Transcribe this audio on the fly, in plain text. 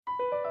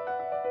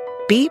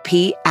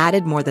BP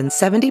added more than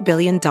 $70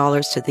 billion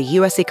to the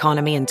U.S.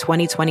 economy in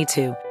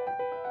 2022.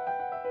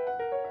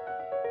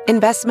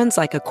 Investments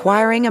like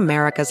acquiring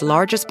America's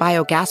largest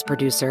biogas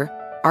producer,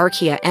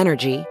 Archaea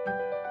Energy,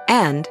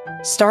 and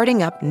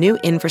starting up new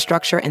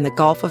infrastructure in the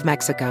Gulf of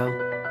Mexico.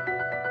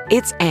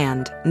 It's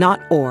and,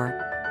 not or.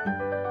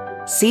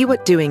 See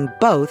what doing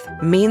both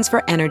means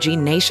for energy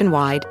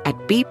nationwide at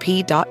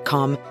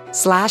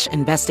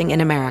bp.com/investing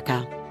in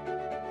America.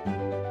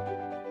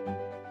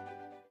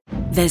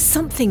 There's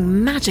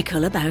something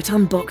magical about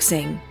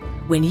unboxing.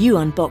 When you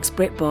unbox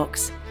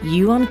BritBox,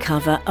 you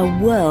uncover a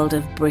world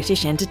of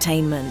British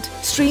entertainment.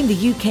 Stream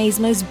the UK's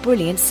most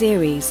brilliant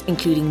series,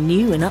 including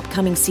new and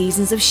upcoming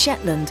seasons of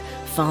Shetland,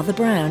 Father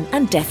Brown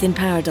and Death in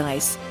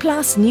Paradise.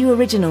 Plus new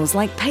originals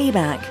like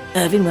Payback,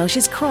 Irving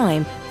Welsh's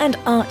Crime and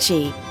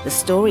Archie, the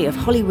story of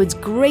Hollywood's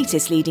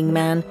greatest leading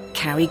man,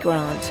 Cary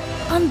Grant.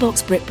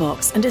 Unbox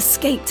BritBox and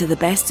escape to the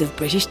best of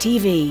British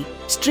TV.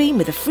 Stream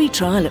with a free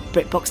trial at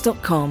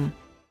BritBox.com.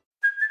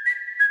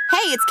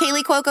 Hey, it's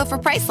Kaylee Cuoco for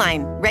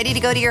Priceline. Ready to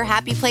go to your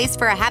happy place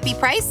for a happy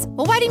price?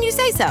 Well, why didn't you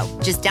say so?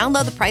 Just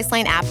download the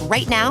Priceline app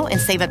right now and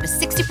save up to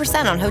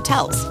 60% on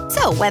hotels.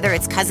 So whether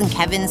it's Cousin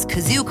Kevin's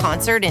Kazoo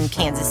Concert in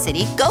Kansas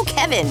City, go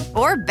Kevin,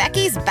 or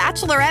Becky's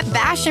Bachelorette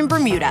Bash in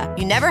Bermuda,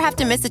 you never have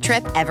to miss a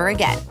trip ever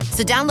again.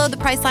 So download the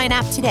Priceline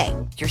app today.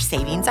 Your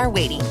savings are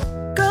waiting.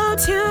 Go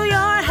to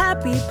your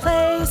happy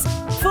place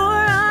for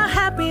a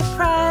happy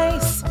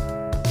price.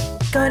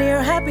 Go to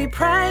your happy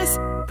price,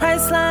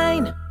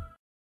 Priceline.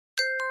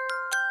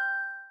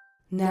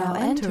 Now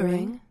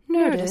entering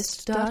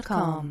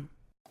Nerdist.com.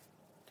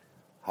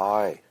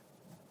 Hi.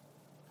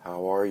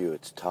 How are you?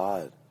 It's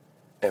Todd.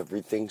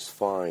 Everything's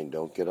fine.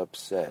 Don't get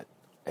upset.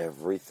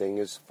 Everything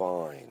is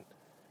fine.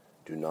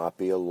 Do not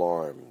be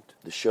alarmed.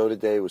 The show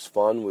today was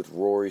fun with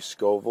Rory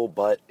Scovel,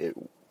 but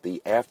the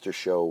after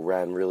show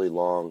ran really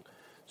long,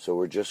 so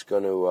we're just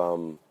going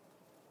to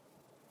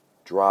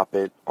drop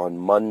it on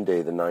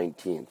Monday the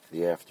 19th,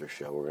 the after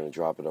show. We're going to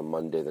drop it on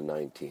Monday the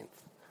 19th.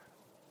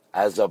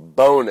 As a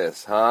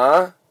bonus,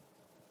 huh?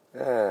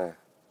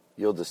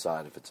 You'll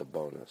decide if it's a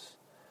bonus.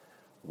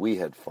 We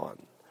had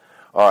fun.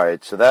 All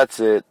right, so that's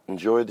it.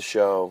 Enjoy the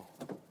show.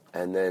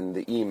 And then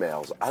the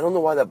emails. I don't know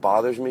why that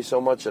bothers me so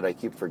much that I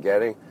keep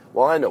forgetting.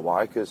 Well, I know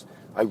why, because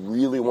I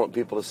really want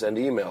people to send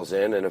emails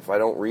in, and if I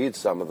don't read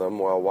some of them,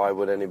 well, why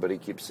would anybody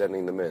keep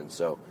sending them in?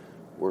 So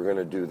we're going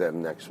to do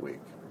them next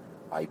week.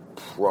 I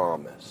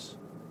promise.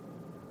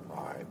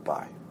 All right,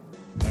 bye.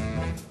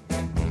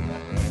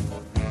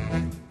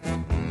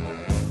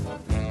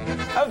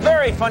 A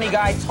very funny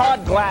guy,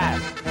 Todd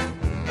Glass.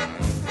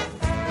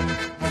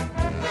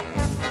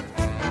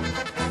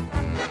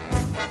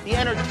 The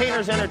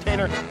entertainer's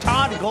entertainer,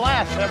 Todd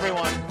Glass,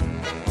 everyone.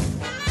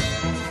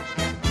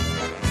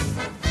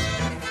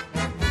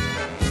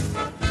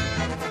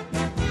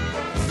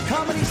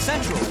 Comedy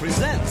Central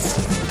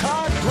presents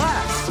Todd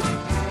Glass.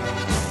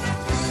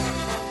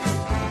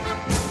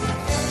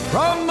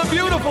 From the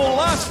beautiful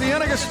Las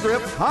Cienega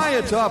Strip, high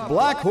atop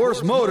Black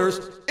Horse Motors,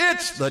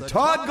 it's the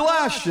Todd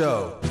Glass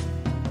Show.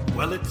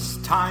 Well, it's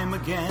time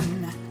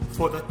again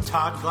for the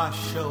Todd Glass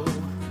Show.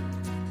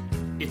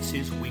 It's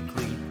his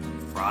weekly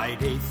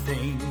Friday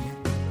thing.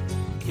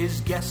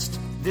 His guest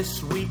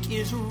this week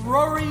is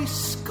Rory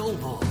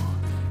Scovel.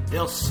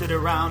 They'll sit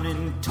around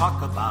and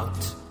talk about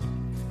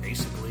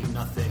basically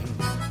nothing.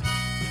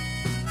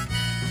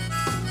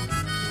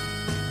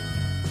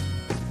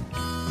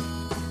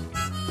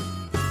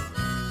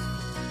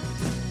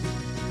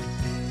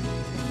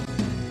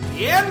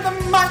 And the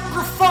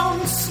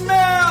microphones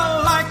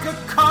smell like a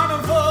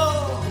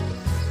carnival,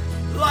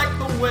 like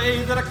the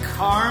way that a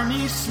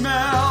carny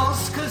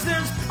smells, 'cause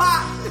there's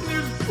pot and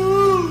there's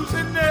booze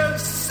and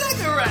there's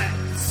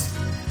cigarettes,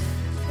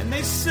 and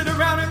they sit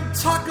around and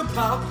talk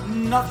about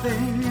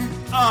nothing.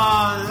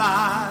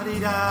 Ah,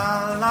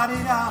 la-di-da,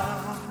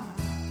 la-di-da.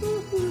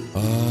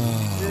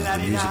 The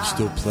music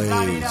still plays.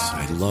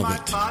 I love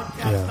it.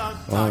 Yeah.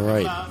 All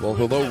right. Well,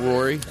 hello,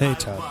 Rory. Hey,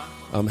 Todd.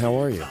 How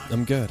are you?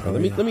 I'm good.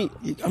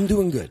 I'm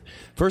doing good.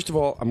 First of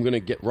all, I'm going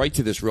to get right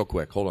to this real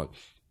quick. Hold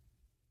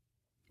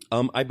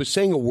on. I was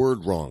saying a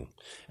word wrong,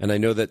 and I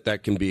know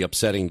that can be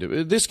upsetting.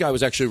 This guy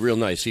was actually real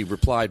nice. He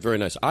replied very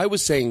nice. I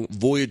was saying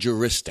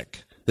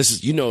voyageristic. This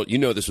is, you know,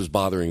 this was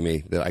bothering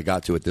me that I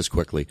got to it this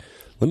quickly.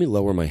 Let me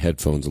lower my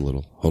headphones a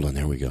little. Hold on.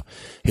 There we go.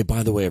 Hey,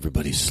 by the way,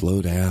 everybody,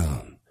 slow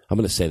down. I'm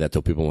going to say that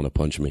till people want to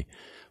punch me.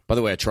 By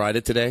the way, I tried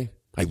it today.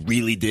 I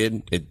really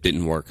did. It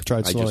didn't work.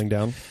 Tried slowing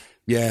down?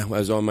 Yeah, I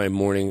was on my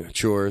morning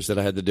chores that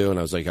I had to do, and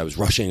I was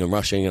rushing,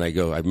 and I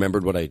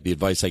remembered the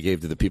advice I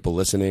gave to the people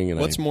listening. And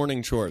what's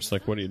morning chores?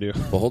 Like, what do you do?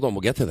 Well, hold on, we'll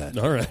get to that.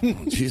 All right. Oh,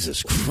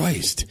 Jesus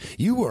Christ,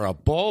 you are a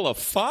ball of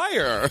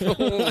fire.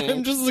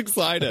 I'm just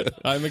excited.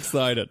 I'm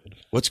excited.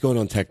 What's going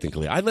on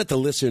technically? I let the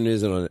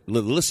listeners in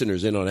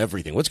on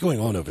everything. What's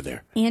going on over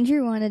there?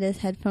 Andrew wanted his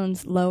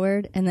headphones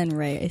lowered and then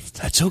raised.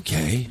 That's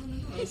okay.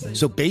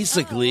 So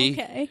basically,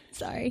 okay,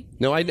 sorry.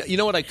 No, you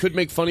know what? I could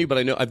make funny, but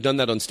I know I've done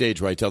that on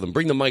stage where I tell them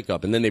bring the mic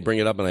up, and then they bring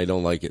it up, and I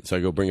don't like it, so I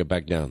go bring it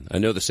back down. I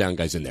know the sound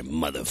guy's in there,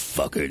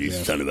 motherfucker,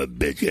 this son of a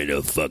bitch, I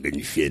know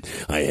fucking shit.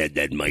 I had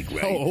that mic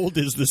right. How old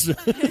is this?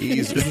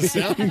 He's the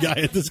sound guy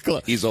at this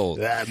club. He's old.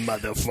 That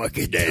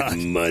motherfucker. That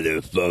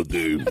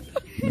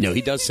motherfucker. No,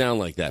 he does sound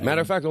like that.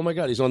 Matter of fact, oh my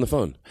God, he's on the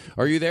phone.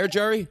 Are you there,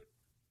 Jerry?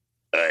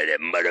 That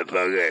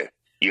motherfucker.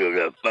 You're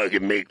gonna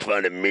fucking make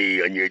fun of me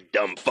on your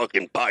dumb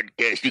fucking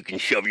podcast. You can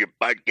shove your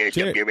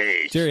podcast up your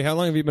ass. Jerry, how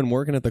long have you been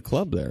working at the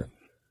club there?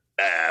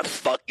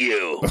 Fuck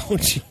you.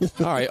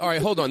 all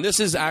right, hold on. This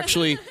is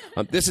actually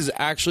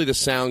the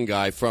sound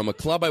guy from a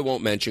club I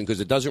won't mention because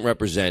it doesn't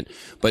represent.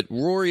 But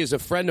Rory is a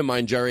friend of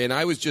mine, Jerry, and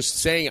I was just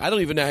saying, I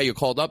don't even know how you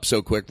called up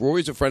so quick.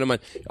 Rory's a friend of mine.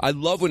 I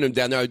love when I'm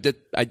down there.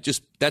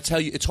 That's how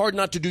you. It's hard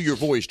not to do your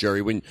voice,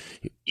 Jerry. When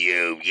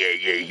you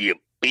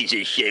piece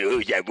of shit.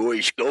 Who's that,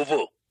 Rory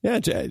Scovel? Yeah,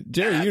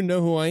 Jerry, you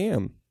know who I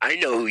am. I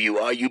know who you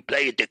are. You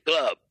play at the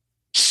club.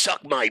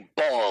 Suck my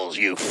balls,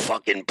 you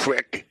fucking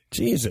prick.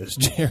 Jesus,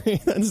 Jerry,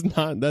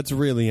 that's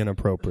really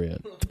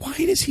inappropriate. Why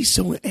is he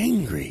so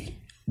angry?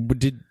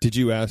 Did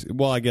you ask?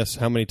 Well, I guess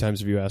how many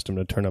times have you asked him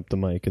to turn up the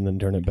mic and then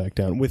turn it back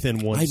down within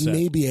one I set?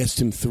 maybe asked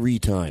him 3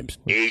 times.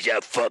 He's a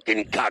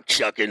fucking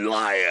cocksucking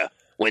liar.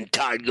 When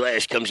Todd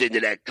Glass comes into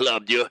that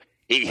club, all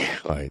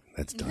right,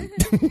 that's done.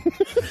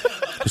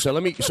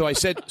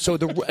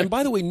 And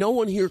by the way, no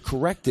one here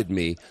corrected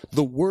me.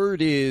 The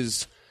word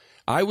is,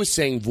 I was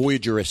saying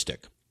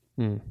voyeuristic.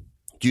 And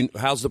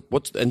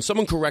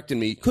someone corrected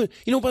me. By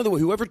the way,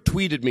 whoever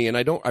tweeted me, and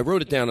I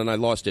wrote it down and I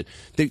lost it.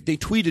 They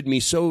tweeted me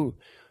so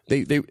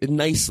they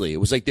nicely. It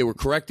was like they were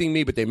correcting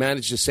me, but they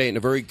managed to say it in a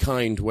very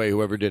kind way.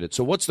 Whoever did it.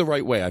 So what's the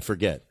right way? I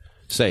forget.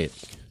 Say it.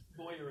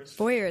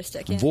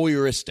 Voyeuristic. Yeah.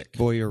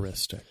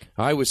 Voyeuristic.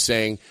 I was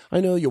saying,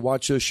 I know you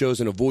watch those shows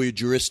in a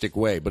voyeuristic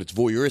way, but it's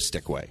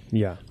voyeuristic way.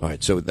 Yeah. All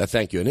right. So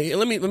thank you. And hey,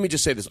 let me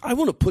just say this. I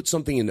want to put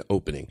something in the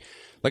opening.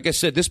 Like I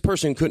said, this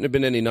person couldn't have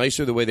been any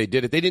nicer the way they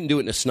did it. They didn't do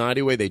it in a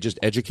snotty way. They just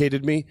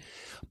educated me.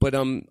 But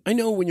I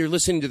know when you're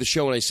listening to the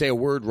show and I say a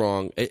word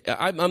wrong,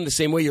 I'm the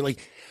same way. You're like,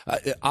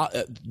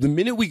 the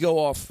minute we go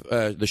off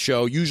the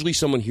show, usually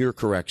someone here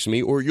corrects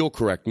me or you'll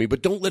correct me,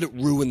 but don't let it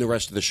ruin the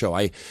rest of the show.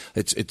 I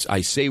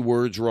say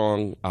words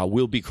wrong. I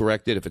will be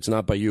corrected. If it's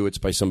not by you, it's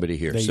by somebody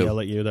here. They yell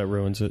at you. That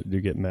ruins it.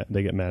 You get mad.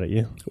 They get mad at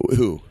you.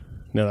 Who?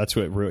 No, that's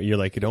what you're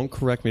like. Don't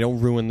correct me.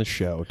 Don't ruin the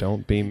show.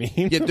 Don't be mean.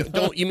 Yeah,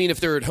 don't you mean if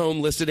they're at home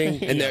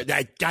listening and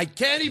I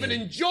can't even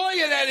enjoy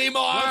it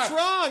anymore? What's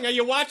wrong? Are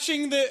you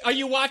watching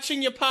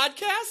your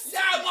podcast? Yeah,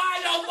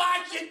 why don't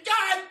watch it?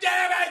 God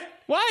damn it!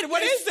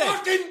 What is it?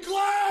 Fucking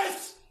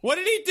Glass! What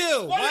did he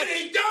do? What did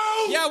he do?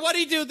 Yeah, what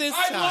did he do this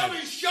time? I love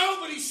his show,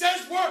 but he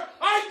says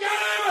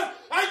I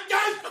want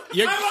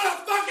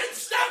to fucking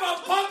stab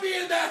a puppy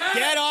in the head.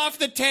 Get off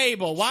the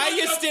table. Why are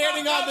you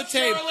standing on the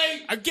table?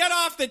 Get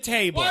off the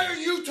table. Why are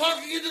you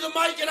talking into the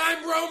mic and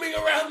I'm roaming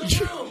around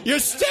the room? You're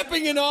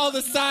stepping in all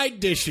the side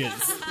dishes.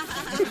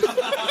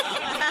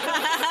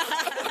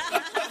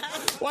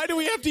 Why do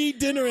we have to eat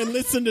dinner and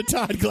listen to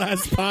Todd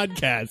Glass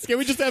podcast? Can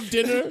we just have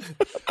dinner?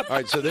 All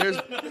right, so there's...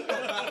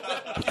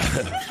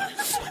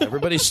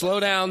 Everybody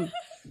slow down.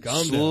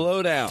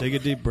 Slow down. Take a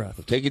deep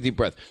breath. Take a deep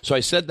breath. So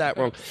I said that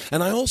wrong.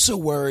 And I also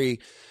worry,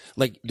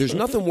 like, there's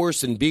nothing worse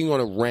than being on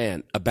a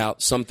rant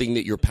about something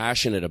that you're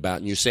passionate about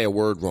and you say a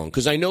word wrong.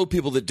 Because I know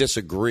people that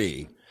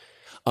disagree.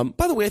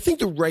 By the way, I think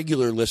the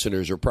regular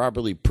listeners are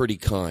probably pretty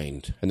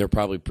kind, and they're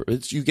probably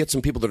you get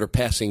some people that are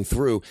passing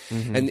through,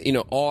 and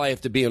all I have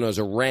to be on is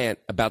a rant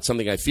about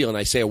something I feel, and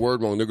I say a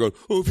word wrong. They're going,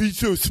 "Oh, if he's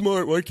so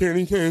smart, why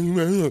can't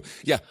he?"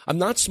 Yeah, I'm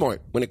not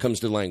smart when it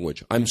comes to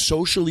language. I'm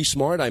socially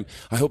smart. I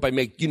hope I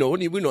make you know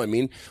what I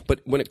mean.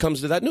 But when it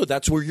comes to that, no,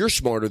 that's where you're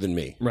smarter than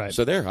me. Right.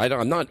 So there, I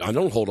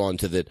don't hold on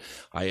to that.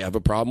 I have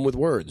a problem with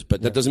words,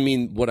 but that doesn't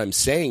mean what I'm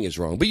saying is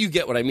wrong. But you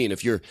get what I mean.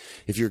 If you're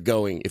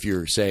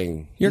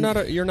saying you're not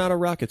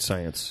a rocket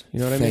science. You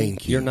know what I mean?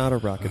 Thank you. You're not a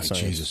rocket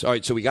science. Jesus. All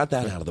right, so we got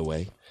that out of the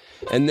way.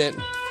 And then...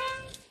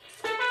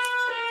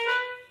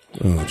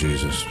 Oh,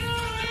 Jesus.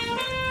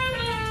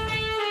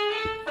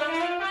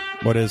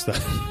 What is that?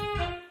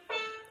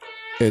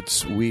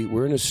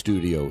 We're in a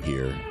studio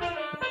here.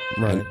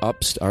 Right. And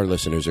our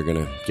listeners are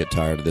going to get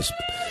tired of this.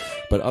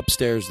 But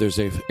upstairs, there's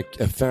a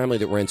family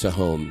that rents a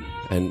home,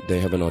 and they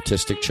have an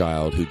autistic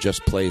child who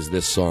just plays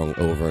this song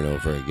over and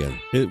over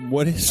again.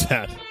 What is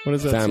that? What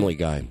is that? Family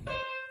Guy.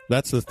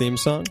 That's the theme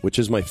song? Which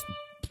is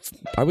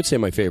I would say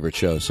my favorite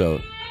show,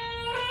 so...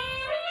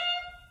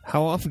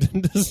 How often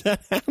does that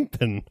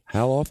happen?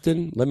 How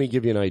often? Let me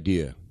give you an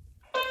idea.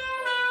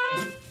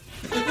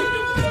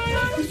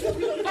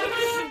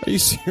 Are you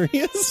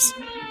serious?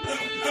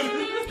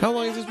 How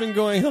long has this been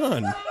going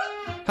on?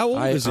 How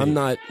old is he? I'm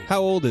not...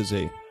 How old is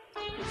he?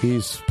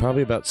 He's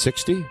probably about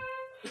 60.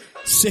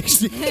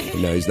 60?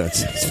 No, he's not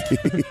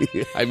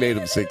 60. I made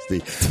him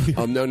 60.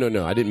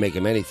 No. I didn't make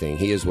him anything.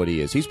 He is what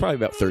he is. He's probably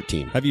about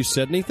 13. Have you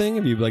said anything?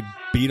 Have you,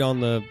 beat on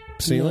the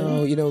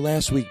ceiling? No,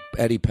 last week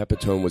Eddie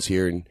Pepitone was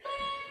here, and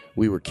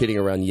we were kidding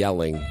around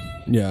yelling.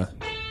 Yeah.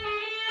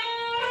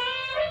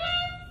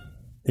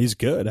 He's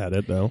good at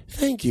it, though.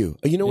 Thank you.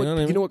 You know what? what I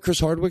mean? You know what Chris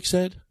Hardwick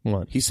said?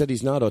 What? He said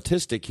he's not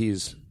autistic.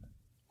 He's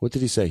what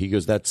did he say? He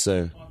goes, "That's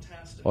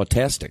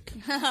autistic."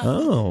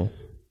 Oh,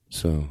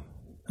 so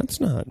that's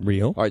not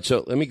real. All right,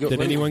 so let me go.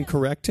 Did anyone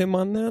correct him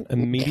on that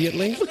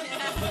immediately?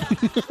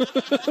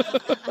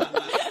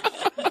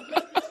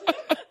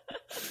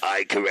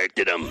 I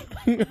corrected him.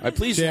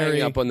 Please Jerry.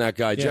 hang up on that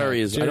guy. Yeah,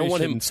 Jerry is. I don't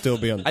want him still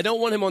be on. I don't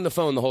want him on the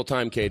phone the whole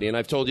time, Katie. And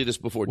I've told you this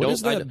before. What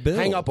is that bill?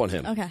 Hang up on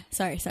him, Okay,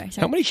 sorry.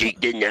 How many? She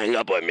didn't hang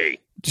up on me.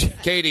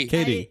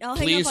 Katie. I'll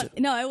hang please, up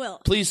on. No, I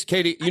will. please,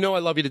 Katie. You know I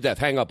love you to death.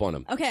 Hang up on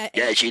him, Okay.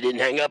 Yeah, she didn't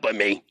hang up on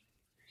me.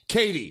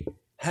 Katie.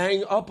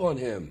 Hang up on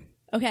him,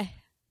 Okay.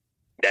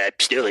 I'm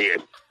still here.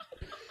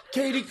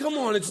 Katie. Come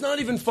on, it's not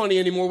even funny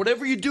anymore.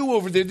 Whatever you do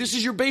over there, this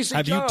is your basic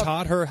Have job. you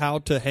taught her how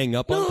to hang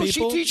up on No,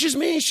 people? she teaches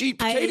me.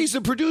 Katie's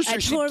the producer. I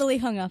totally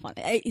hung up on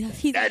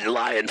it. That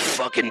lying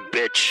fucking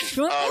bitch.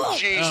 Oh,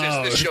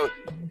 Jesus, the show.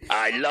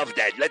 I love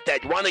that.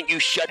 Why don't you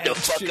shut the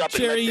fuck up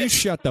and Jerry, you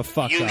shut the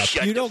fuck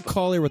up. You don't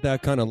call her with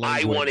that kind of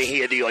language. I want to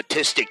hear the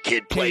autistic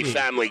kid play Katie.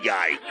 Family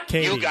Guy.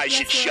 Katie. You guys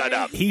should shut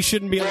up. He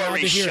shouldn't be allowed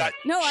Rory, to hear shut, it.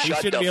 No, I- He shut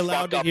shouldn't the be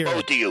allowed fuck to up, hear both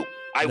it. of you.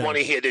 I want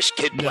to hear this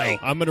kid play.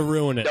 No, I'm going to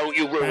ruin it. Don't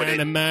you ruin it.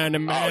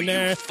 Oh,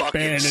 you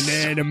fucking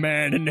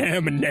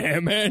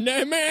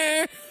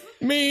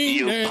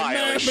You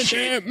pile of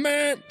shit.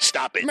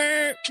 Stop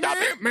it. Stop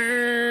it.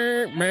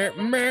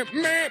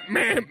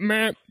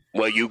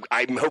 Well,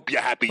 I hope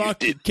you're happy you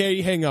did.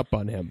 Katie, hang up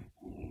on him.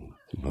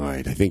 All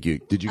right, I think you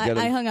did. You get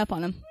I him? hung up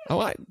on him. All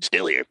right,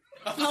 still here.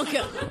 Okay.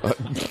 All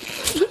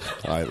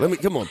right, let me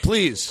come on,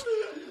 please.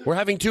 We're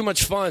having too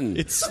much fun.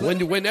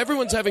 When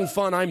everyone's having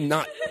fun, I'm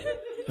not.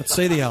 Let's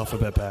say the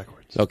alphabet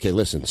backwards. Okay,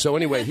 listen. So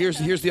anyway, here's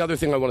the other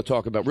thing I want to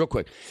talk about real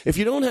quick. If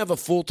you don't have a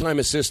full-time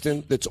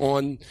assistant that's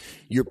on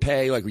your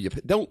pay,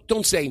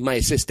 don't say my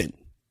assistant.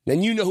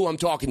 Then you know who I'm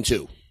talking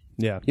to.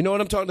 Yeah. You know what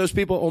I'm talking to? Those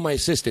people, oh, my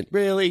assistant.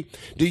 Really?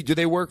 Do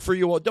they work for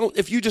you? Well,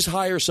 if you just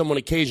hire someone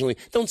occasionally,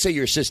 don't say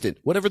your assistant.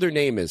 Whatever their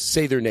name is,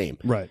 say their name.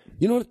 Right.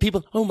 You know what?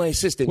 People, oh, my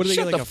assistant. What do they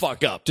Shut get, the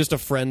fuck up. Just a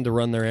friend to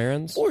run their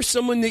errands? Or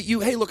someone that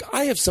hey, look,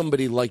 I have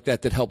somebody like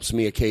that helps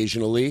me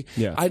occasionally.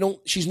 Yeah.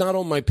 She's not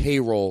on my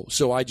payroll,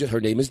 so her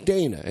name is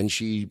Dana, and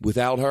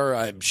without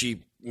her,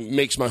 she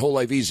makes my whole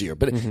life easier.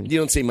 But you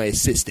don't say my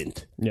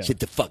assistant. Yeah. Shut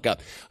the fuck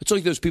up. It's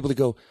like those people that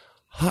go,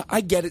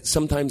 I get it.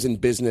 Sometimes in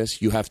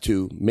business, you have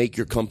to make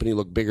your company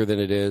look bigger than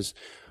it is.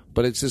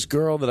 But it's this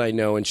girl that I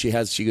know, and she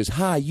goes,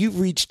 hi, you've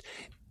reached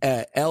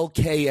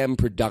LKM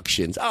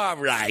Productions. All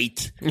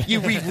right.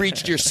 You've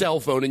reached your cell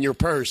phone and your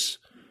purse.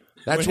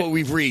 That's what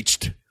we've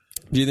reached.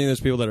 Do you think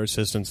those people that are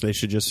assistants, they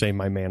should just say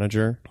my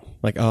manager?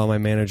 Like, oh, my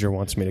manager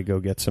wants me to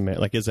go get some.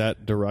 Like, is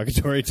that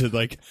derogatory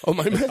to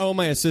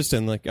my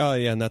assistant? Like, oh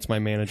yeah, and that's my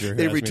manager.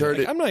 They return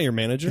it. I'm not your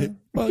manager.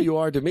 Well, you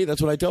are to me. That's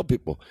what I tell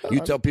people. You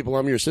tell people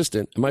I'm your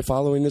assistant. Am I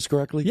following this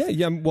correctly?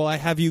 Yeah. Well, I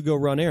have you go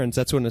run errands.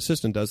 That's what an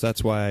assistant does.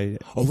 That's why.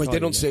 They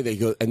don't say they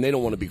go, and they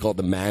don't want to be called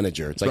the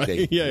manager. It's like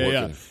right? they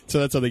yeah. So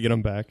that's how they get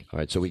them back. All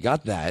right, so we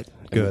got that.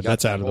 Good.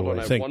 That's out of the way.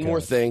 I have one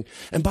more thing.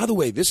 And by the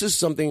way, this is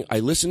something I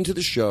listen to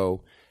the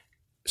show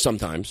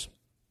sometimes.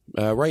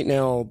 Right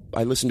now,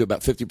 I listen to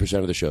about 50%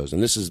 of the shows,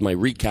 and this is my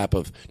recap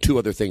of two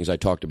other things I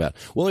talked about.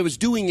 While I was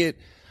doing it,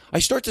 I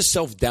start to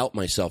self-doubt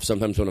myself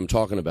sometimes when I'm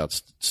talking about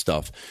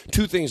stuff.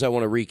 Two things I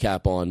want to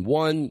recap on.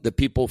 One, the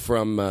people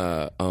from...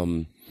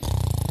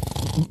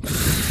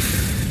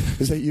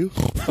 is that you?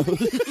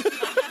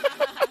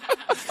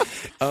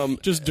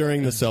 Just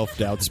during the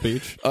self-doubt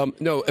speech?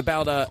 No,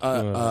 about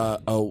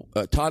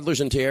toddlers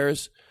and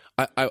tiaras.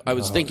 I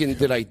was thinking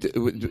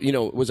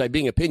that was I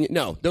being opinion?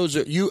 No, those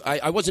are you.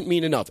 I wasn't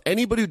mean enough.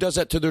 Anybody who does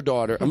that to their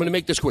daughter, I'm going to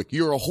make this quick.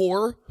 You're a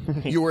whore.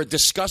 You are a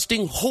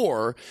disgusting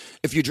whore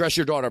if you dress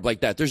your daughter up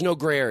like that. There's no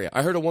gray area.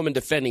 I heard a woman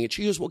defending it.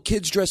 She goes, well,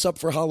 kids dress up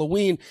for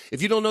Halloween.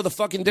 If you don't know the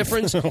fucking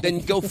difference, then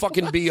go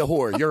fucking be a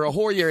whore. You're a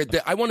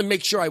whore. I want to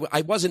make sure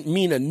I wasn't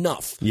mean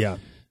enough. Yeah.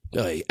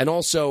 And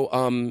also,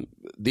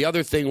 the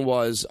other thing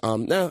was,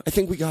 no, I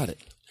think we got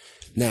it.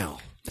 Now.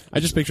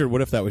 I just pictured,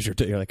 what if that was you're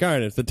like, all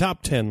right, it's the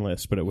top 10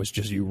 list, but it was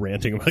just you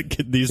ranting about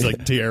these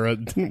tiara,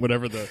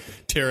 whatever the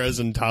tiaras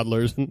and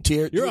toddlers.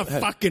 You're a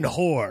fucking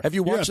whore. Have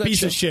you watched You're a that piece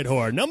show? of shit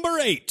whore. Number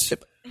 8.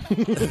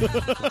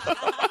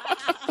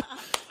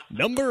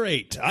 Number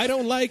 8. I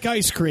don't like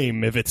ice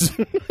cream if it's...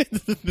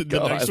 the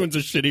next one's a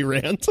shitty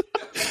rant.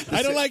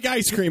 I don't like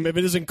ice cream if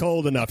it isn't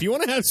cold enough. You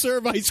want to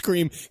serve ice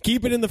cream,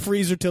 keep it in the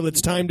freezer till it's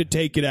time to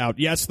take it out.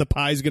 Yes, the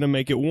pie's going to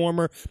make it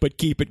warmer, but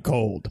keep it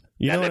cold.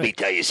 Now, let me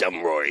tell you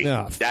something, Rory.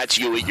 Yeah. That's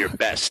you at your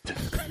best.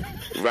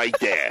 Right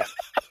there.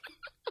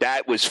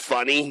 That was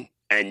funny,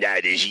 and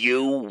that is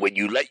you when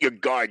you let your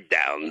guard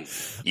down.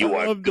 You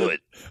are good.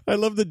 I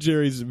love that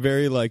Jerry's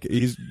very,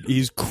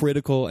 he's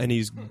critical, and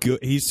he's good.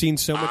 He's seen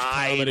so much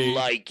comedy. I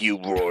like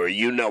you, Rory.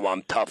 You know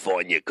I'm tough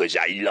on you because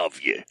I love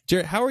you.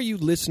 Jerry, how are you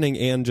listening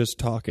and just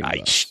talking I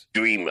about us?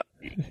 stream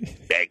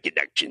bad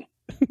connection.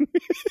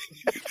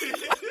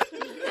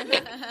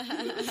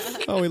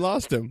 Oh, we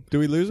lost him. Do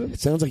we lose him? It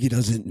sounds like he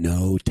doesn't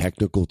know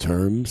technical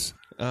terms.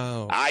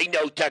 Oh. I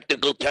know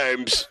technical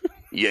terms,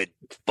 you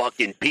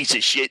fucking piece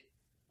of shit.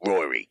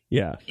 Rory.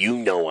 Yeah. You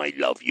know I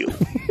love you.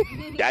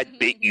 That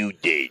bit you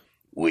did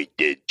with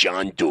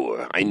John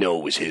Doerr, I know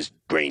it was his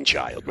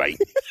brainchild, right?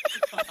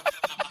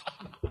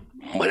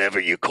 Whatever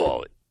you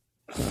call it.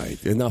 All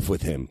right, enough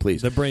with him,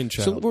 please. The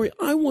brainchild. So, Rory,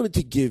 I wanted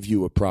to give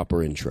you a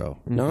proper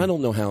intro. Now, I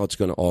don't know how it's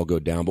going to all go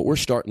down, but we're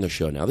starting the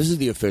show now. This is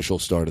the official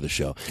start of the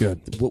show.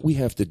 Good. What we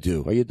have to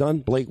do. Are you done,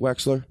 Blake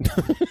Wexler?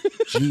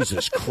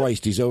 Jesus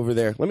Christ, he's over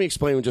there. Let me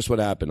explain just what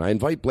happened. I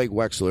invite Blake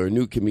Wexler, a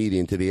new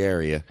comedian, to the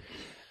area,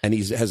 and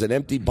he has an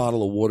empty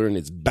bottle of water, and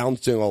it's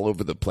bouncing all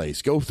over the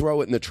place. Go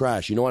throw it in the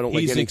trash. You know I don't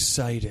like any... He's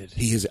excited.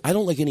 I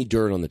don't like any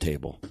dirt on the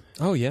table.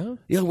 Oh, yeah?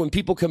 Yeah, when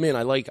people come in,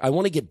 I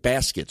want to get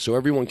baskets so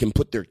everyone can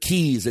put their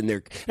keys in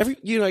their...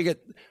 I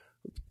get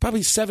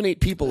probably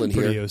 7-8 people in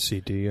Pretty here.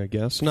 OCD, I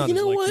guess. Not You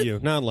know like what? you.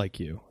 Not like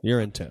you. You're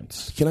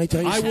intense. Can I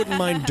tell you I something? wouldn't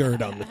mind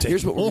dirt on the table.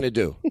 Here's what we're going to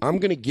do. I'm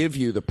going to give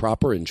you the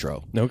proper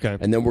intro. Okay.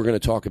 And then we're going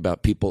to talk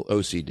about people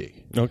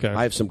OCD. Okay.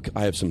 I have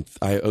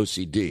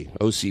OCD.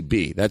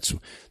 OCB. That's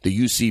the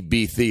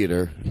UCB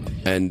theater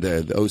and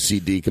the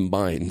OCD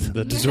combined.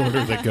 The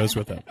disorder that goes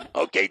with it.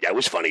 Okay, that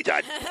was funny,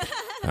 Todd.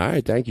 All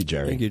right. Thank you,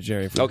 Jerry. Thank you,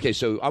 Jerry. Okay,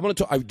 so I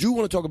do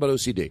want to talk about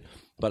OCD,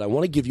 but I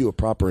want to give you a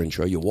proper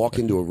intro. You walk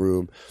into a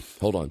room.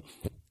 Hold on.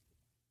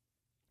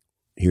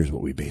 Here's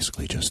what we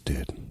basically just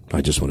did.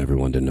 I just want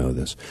everyone to know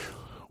this.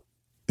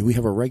 We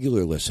have our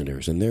regular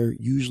listeners, and they're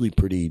usually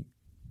pretty.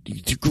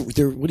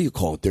 They're what do you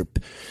call it?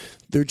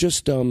 They're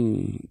just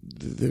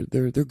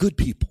they're good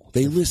people.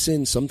 They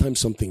listen. Sometimes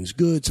something's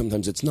good,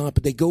 sometimes it's not,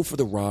 but they go for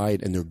the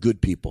ride, and they're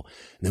good people.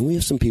 And then we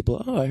have some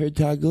people. Oh, I heard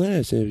Todd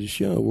Glass in a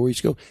show.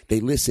 Rory's go.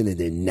 They listen and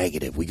they're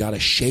negative. We got to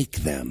shake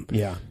them.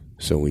 Yeah.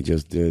 So we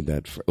just did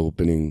that for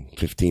opening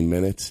 15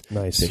 minutes.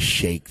 Nice. To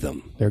shake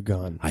them. They're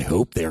gone. I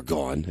hope they're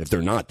gone. If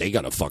they're not, they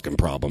got a fucking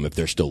problem if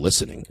they're still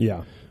listening.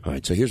 Yeah. All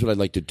right, so here's what I'd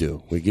like to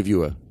do. We give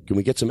you can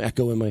we get some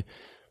echo in my...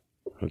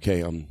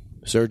 Okay,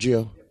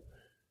 Sergio,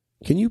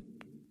 can you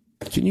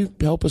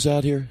help us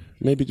out here?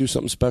 Maybe do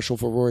something special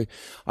for Rory?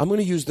 I'm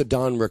going to use the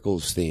Don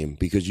Rickles theme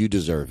because you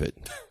deserve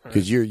it.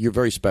 Because you're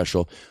very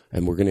special.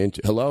 And we're going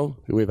to... Hello?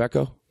 Do we have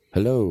echo?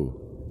 Hello.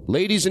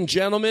 Ladies and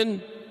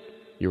gentlemen,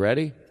 you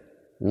ready?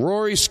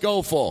 Rory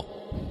Scofield. There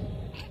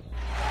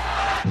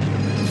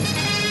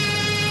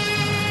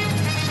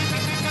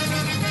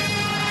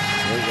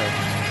you go.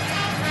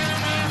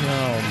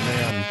 Oh,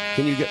 man.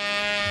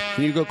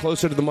 Can you go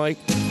closer to the mic?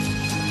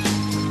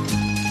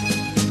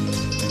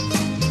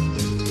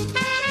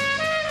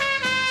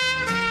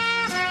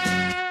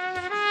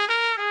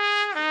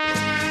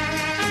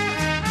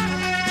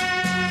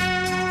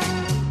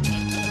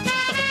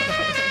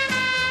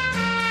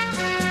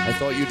 I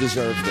thought you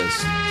deserved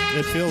this.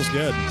 It feels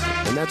good.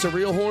 And that's a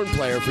real horn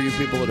player for you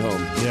people at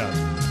home. Yeah.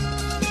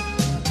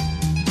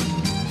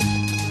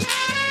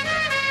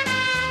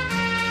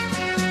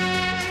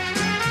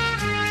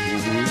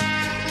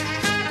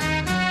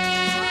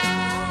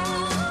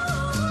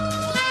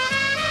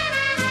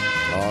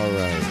 All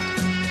right.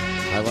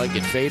 I like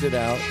it. Fade it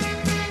out.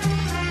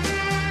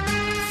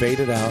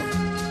 Fade it out.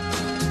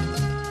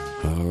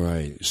 All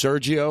right.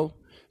 Sergio.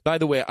 By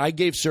the way, I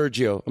gave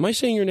Sergio... Am I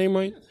saying your name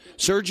right?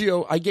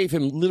 Sergio, I gave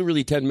him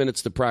literally 10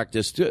 minutes to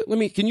practice.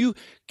 Can you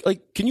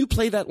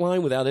play that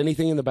line without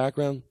anything in the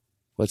background?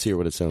 Let's hear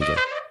what it sounds like.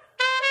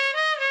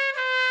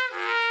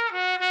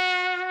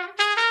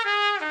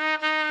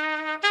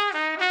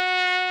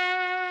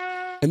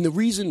 And the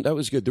reason that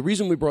was good, the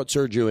reason we brought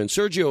Sergio in,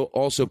 Sergio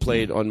also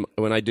played on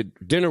when I did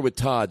Dinner with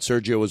Todd.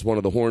 Sergio was one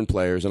of the horn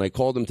players, and I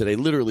called him today,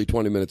 literally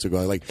 20 minutes ago.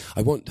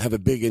 I want to have a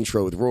big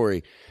intro with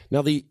Rory.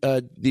 Now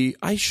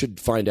I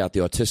should find out the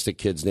autistic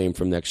kid's name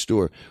from next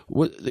door,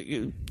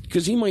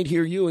 because he might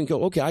hear you and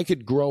go, okay, I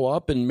could grow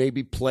up and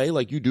maybe play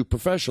like you do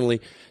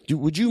professionally.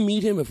 Would you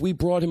meet him if we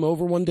brought him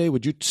over one day?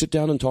 Would you sit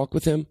down and talk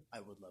with him?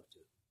 I would love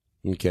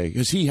to. Okay,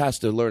 because he has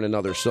to learn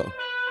another song.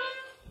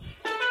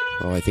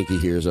 Oh, I think he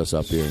hears us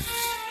up here.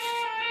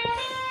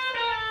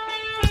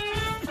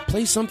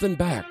 Play something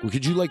back.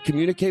 Could you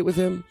communicate with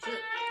him?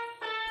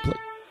 Sure.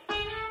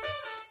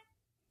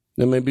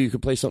 Then maybe you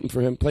could play something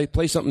for him.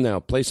 Play something now.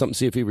 Play something.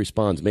 See if he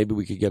responds. Maybe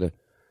we could get a.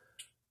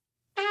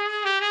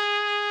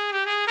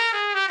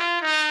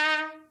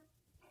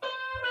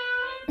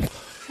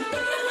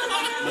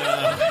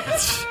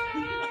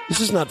 This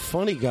is not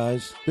funny,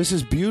 guys. This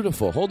is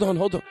beautiful. Hold on.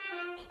 Go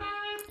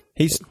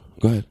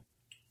ahead.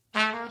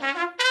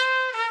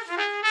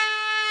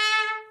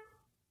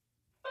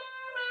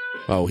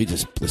 Oh, he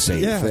just the same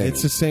thing. Yeah,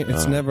 it's the same.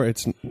 It's never.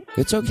 It's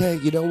okay.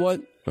 You know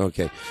what?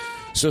 Okay.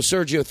 So,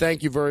 Sergio,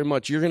 thank you very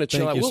much. You're going to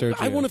chill out. Sergio.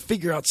 I want to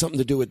figure out something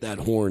to do with that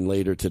horn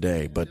later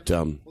today, but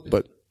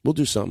we'll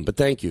do something. But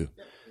thank you.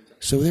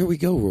 So there we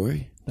go,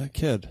 Roy. That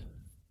kid.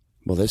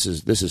 Well, this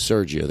is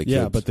Sergio. The kid.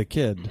 Yeah, but the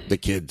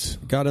kids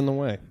got in the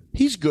way.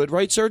 He's good,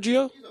 right,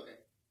 Sergio?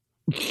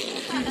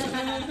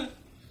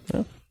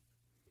 Oh,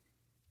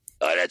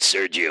 that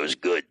Sergio's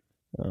good.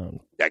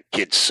 That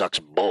kid sucks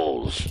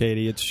balls.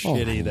 Katie, it's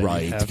shitty that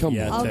right. you have Come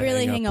yet on. I'll to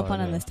really hang hang up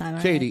on him him this time.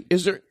 all Katie, right?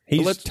 is there...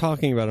 He's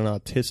talking about an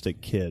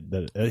autistic kid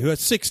who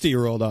has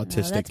 60-year-old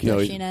autistic that's kid. No,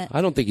 pushing it.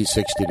 I don't think he's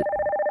 60.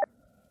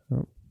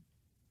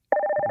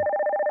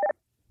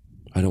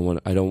 I don't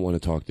want to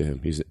talk to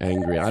him. He's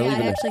angry. I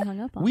actually hung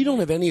up on We don't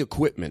have any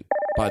equipment,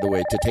 by the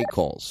way, to take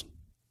calls.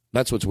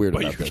 That's what's weird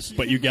about this.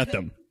 But you get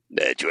them.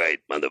 That's right,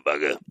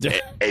 motherfucker.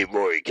 Hey,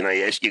 Rory, can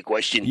I ask you a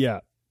question? Yeah.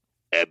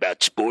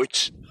 About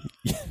sports?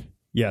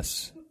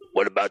 Yes.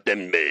 What about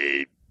them?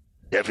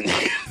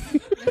 Definitely.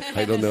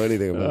 I don't know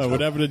anything about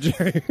What happened to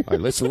Jerry? All right,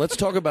 listen,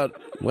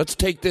 let's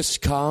take this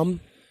calm.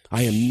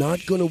 I am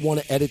not going to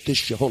want to edit this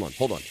show. Hold on.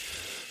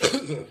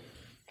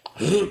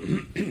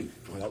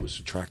 Oh, that was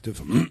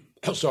attractive.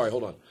 Oh, sorry,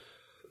 hold on.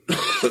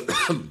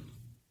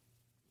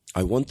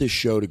 I want this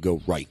show to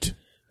go right.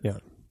 Yeah.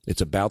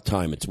 It's about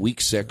time. It's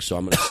week 6, so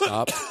I'm going to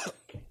stop.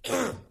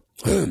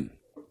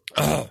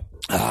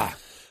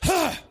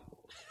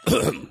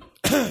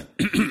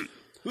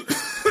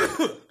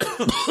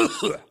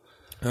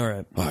 All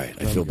right.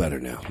 I feel better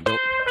now. All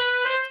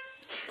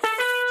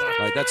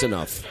right, that's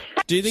enough.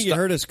 Do you think you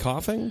heard us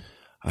coughing?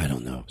 I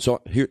don't know.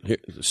 So here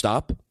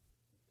stop,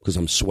 because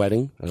I'm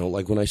sweating. I don't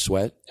like when I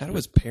sweat. How do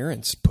his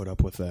parents put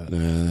up with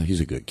that?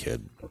 He's a good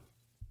kid.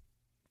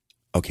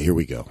 Okay, here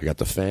we go. I got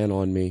the fan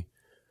on me.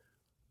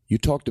 You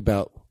talked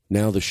about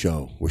now the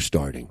show. We're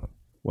starting.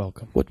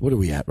 Welcome. What are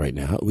we at right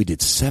now? We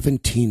did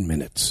 17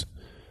 minutes.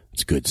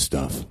 It's good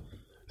stuff.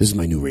 This is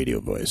my new radio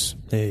voice.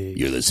 Hey.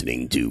 You're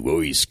listening to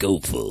Rory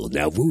Scofield.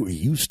 Now, Rory,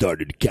 you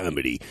started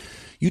comedy.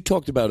 You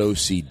talked about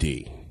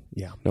OCD.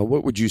 Yeah. Now,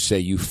 what would you say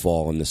you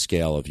fall on the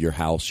scale of your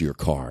house, your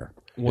car?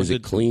 Is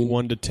it clean?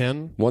 1 to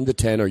 10? 1 to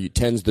 10, or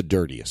 10's the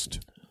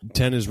dirtiest?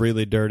 10 is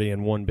really dirty,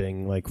 and 1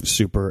 being like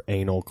super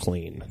anal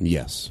clean.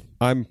 Yes.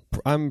 I'm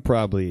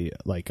probably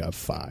like a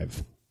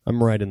 5.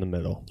 I'm right in the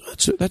middle.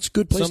 That's a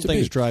good place Some to be.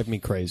 things drive me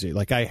crazy.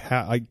 Like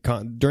I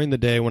can't, during the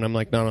day when I'm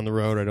like not on the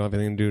road, I don't have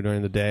anything to do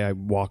during the day. I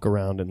walk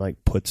around and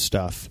like put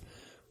stuff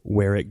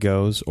where it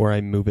goes, or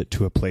I move it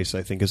to a place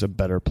I think is a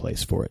better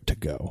place for it to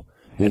go,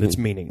 and it's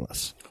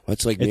meaningless.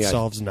 That's like it me.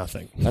 solves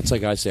nothing. That's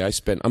like I say.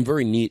 I'm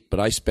very neat, but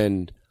I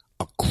spend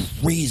a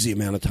crazy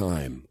amount of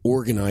time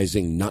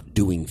organizing, not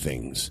doing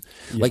things.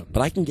 Yeah.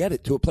 But I can get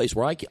it to a place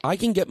where I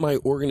can get my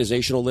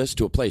organizational list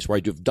to a place where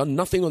I've done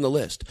nothing on the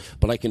list,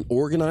 but I can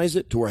organize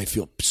it to where I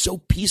feel so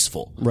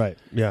peaceful. Right.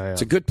 Yeah.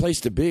 It's a good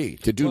place to be,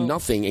 to do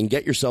nothing and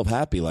get yourself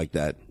happy like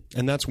that.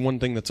 And that's one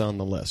thing that's on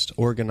the list.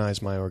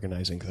 Organize my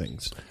organizing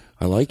things.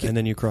 I like it. And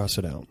then you cross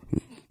it out.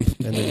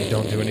 And then you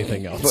don't do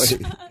anything else.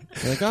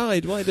 Like, I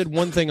did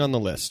one thing on the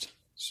list.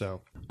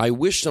 So I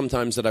wish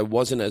sometimes that I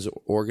wasn't as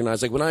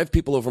organized. Like when I have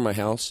people over my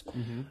house,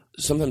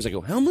 sometimes I go,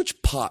 how much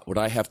pot would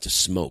I have to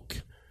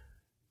smoke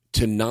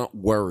to not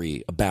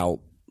worry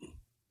about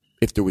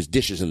if there was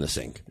dishes in the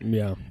sink?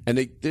 Yeah. And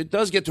it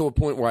does get to a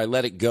point where I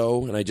let it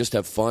go and I just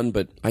have fun.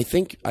 But I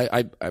think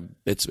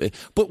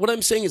but what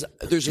I'm saying is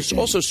there's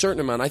also a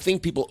certain amount. I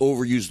think people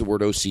overuse the word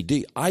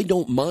OCD. I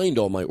don't mind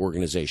all my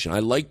organization.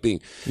 I like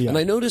being, and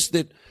I noticed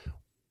that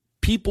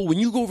people, when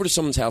you go over to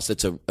someone's house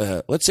that's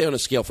let's say on a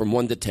scale from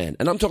 1 to 10,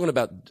 and I'm talking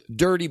about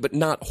dirty, but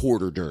not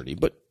hoarder dirty,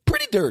 but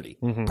pretty dirty.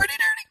 Pretty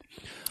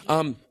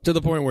dirty. To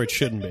the point where it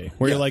shouldn't be.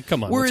 Where you're like,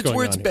 come on, where what's it's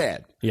going on here?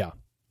 bad. Yeah.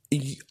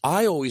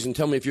 I always, and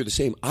tell me if you're the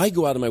same, I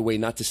go out of my way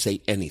not to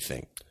say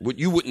anything.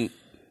 You wouldn't.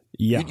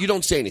 Yeah. You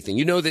don't say anything.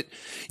 You know that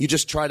you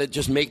just try to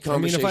just make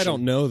conversation. I mean, if I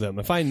don't know them,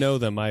 if I know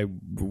them, I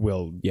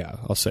will,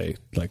 I'll say,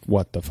 like,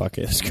 what the fuck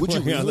is going Would you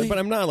really? on? But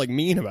I'm not, like,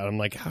 mean about it. I'm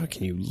like, how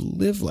can you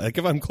live like,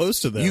 if I'm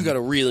close to them? You got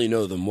to really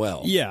know them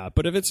well. Yeah,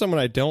 but if it's someone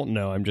I don't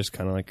know, I'm just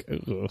kind of like,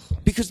 ugh.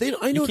 Because I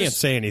you notice can't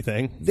say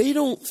anything. They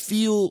don't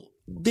feel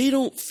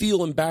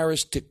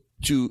embarrassed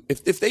to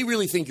if they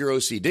really think you're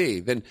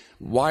OCD, then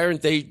why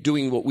aren't they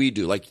doing what we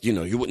do? Like,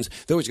 you wouldn't.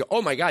 They always go,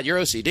 "Oh my God, you're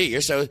OCD. You're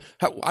so."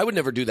 I would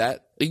never do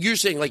that. You're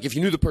saying like if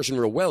you knew the person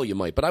real well, you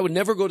might. But I would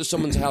never go to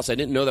someone's house I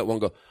didn't know that one.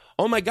 Go,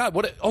 "Oh my God,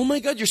 what? Oh my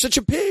God, you're such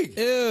a pig.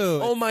 Ew.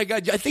 Oh my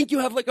God, I think you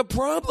have like a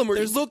problem. Or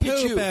There's look poop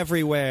at you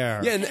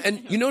everywhere. Yeah,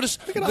 and you notice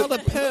look at all the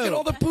poop. Look at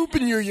all the poop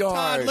in your yard.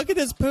 Todd, look at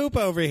this poop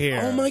over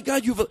here. Oh my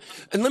God,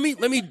 and let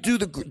me do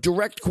the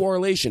direct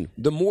correlation.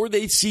 The more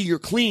they see you're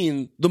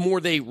clean, the more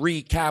they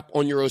recap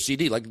on your OCD.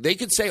 Like they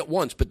could say it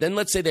once, but then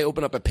let's say they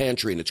open up a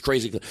pantry and it's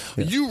crazy.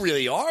 Yeah. You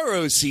really are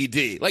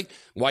OCD. Like,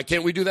 why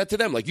can't we do that to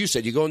them? Like you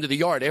said, you go into the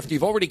yard after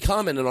you've already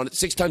commented on it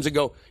 6 times and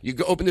you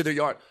go open to their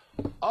yard.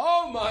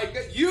 Oh my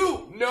God,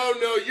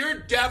 no, you're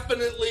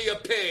definitely a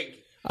pig.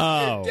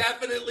 Oh. You're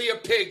definitely a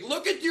pig.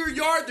 Look at your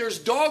yard. There's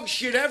dog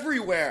shit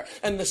everywhere.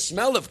 And the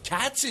smell of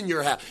cats in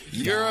your house.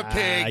 You're a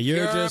pig. You're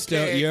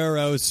you're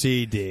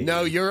OCD.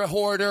 No, you're a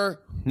hoarder.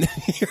 You're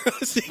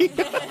OCD.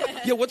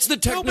 Yeah, what's the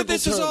technical No, but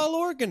this term? is all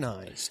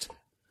organized.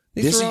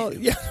 These are all,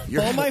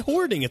 all my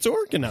hoarding. It's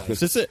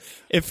organized.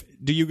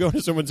 Do you go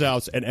to someone's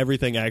house and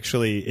everything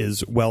actually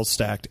is well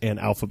stacked and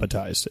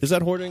alphabetized? Is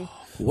that hoarding?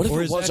 What if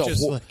or it is was that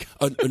just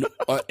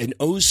an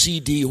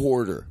OCD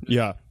hoarder?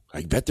 Yeah.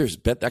 I bet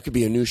that could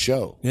be a new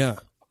show. Yeah.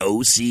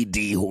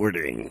 OCD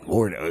hoarding.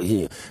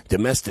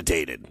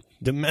 Domesticated.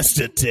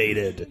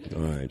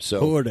 All right.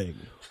 So hoarding.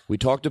 We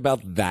talked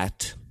about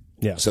that.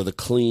 Yeah. So the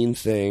clean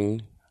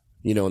thing,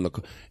 in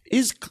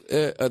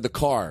the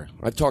car.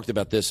 I've talked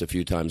about this a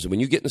few times. When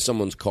you get into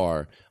someone's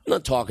car, I'm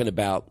not talking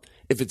about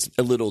if it's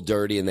a little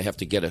dirty and they have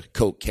to get a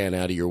Coke can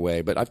out of your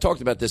way. But I've talked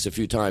about this a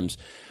few times.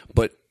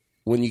 But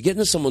when you get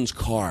into someone's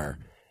car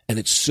and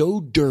it's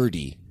so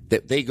dirty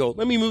that they go,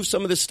 let me move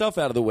some of this stuff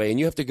out of the way. And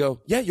you have to go,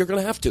 yeah, you're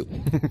going to have to.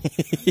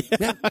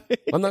 Yeah.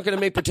 I'm not going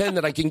to pretend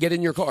that I can get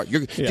in your car.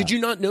 Did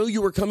you not know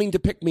you were coming to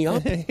pick me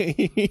up?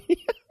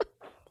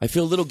 I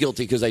feel a little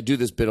guilty because I do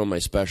this bit on my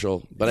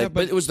special. But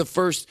it was the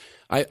first.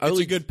 It's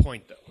a good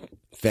point, though.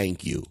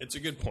 Thank you. It's a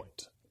good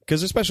point.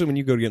 Because especially when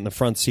you go to get in the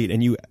front seat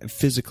and you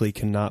physically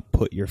cannot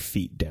put your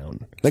feet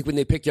down. Like when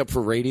they pick you up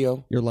for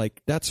radio? You're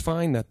like, that's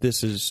fine that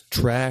this is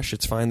trash.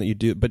 It's fine that you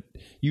do it. But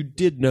you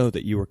did know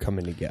that you were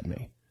coming to get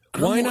me.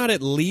 Why not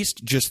at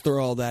least just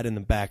throw all that in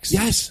the back seat?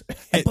 Yes.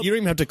 You don't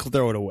even have to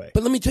throw it away.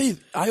 But let me tell you,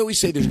 I always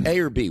say there's A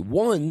or B.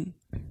 One,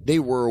 they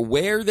were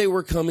aware they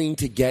were coming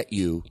to get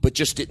you, but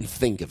just didn't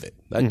think of it.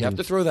 You have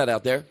to throw that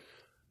out there.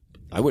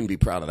 I wouldn't be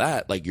proud of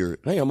that. Like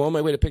hey, I'm on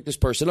my way to pick this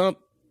person up,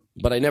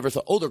 but I never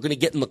thought, they're going to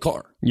get in the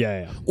car.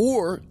 Yeah.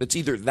 Or it's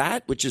either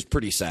that, which is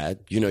pretty sad.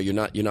 You're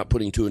not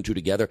putting two and two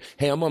together.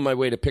 Hey, I'm on my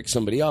way to pick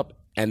somebody up,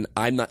 and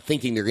I'm not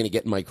thinking they're going to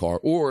get in my car.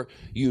 Or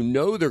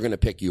they're going to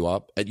pick you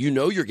up, and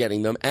you're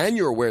getting them, and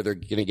you're aware they're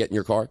going to get in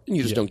your car, and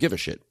you just don't give a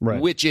shit. Right.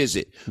 Which is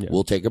it? Yeah.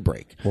 We'll take a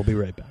break. We'll be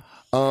right back.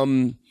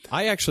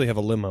 I actually have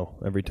a limo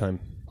every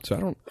time,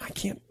 so I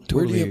can't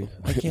totally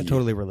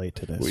relate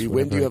to this.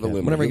 When do you have a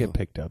limo? Whenever I get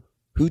picked up.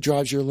 Who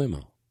drives your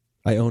limo?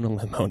 I own a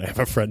limo, and I have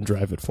a friend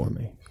drive it for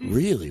me.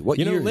 Really? What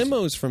years?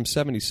 Limos from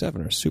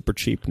 77 are super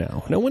cheap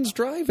now. No one's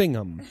driving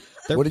them.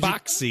 They're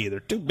boxy. They're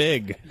too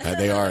big.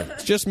 They are.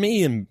 It's just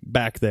me and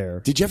back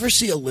there. Did you ever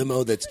see a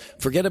limo that's,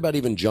 forget about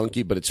even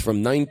junky, but it's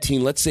from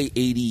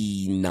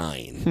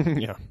 89.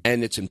 Yeah.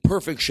 And it's in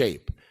perfect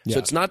shape. Yeah. So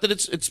it's not that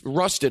it's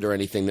rusted or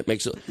anything that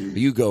makes it,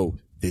 you go,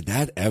 did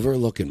that ever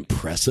look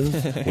impressive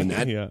when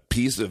that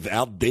piece of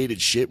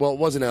outdated shit, well, it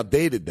wasn't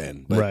outdated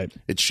then, but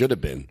it should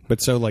have been.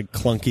 But so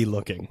clunky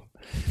looking.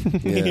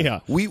 Yeah.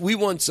 We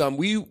once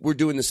we were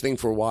doing this thing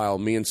for a while,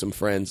 me and some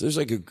friends. There's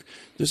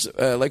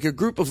a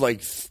group of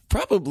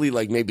probably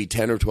maybe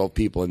 10 or 12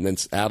 people, and then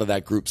out of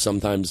that group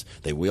sometimes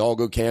we all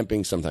go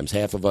camping, sometimes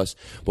half of us.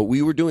 But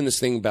we were doing this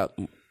thing about,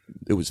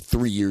 it was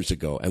 3 years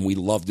ago, and we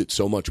loved it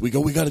so much. We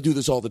got to do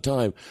this all the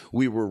time.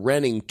 We were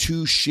renting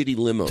 2 shitty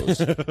limos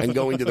and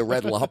going to the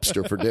Red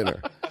Lobster for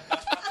dinner.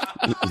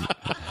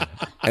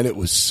 And it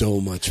was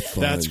so much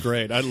fun. That's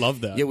great. I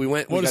love that. Yeah, we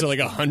went. What is it, like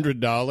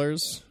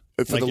 $100?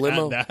 For the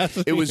limo?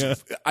 It was,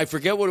 I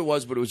forget what it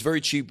was, but it was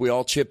very cheap. We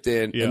all chipped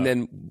in. Yeah. And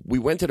then we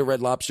went to the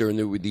Red Lobster, and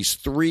there were these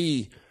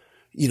 3,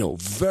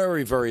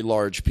 very, very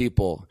large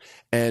people.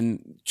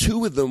 And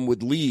 2 of them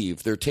would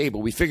leave their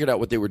table. We figured out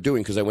what they were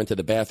doing because I went to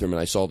the bathroom and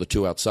I saw the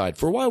 2 outside.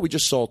 For a while, we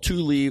just saw 2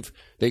 leave.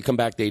 They'd come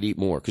back, they'd eat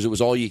more because it was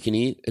all you can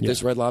eat at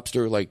this Red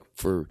Lobster,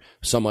 for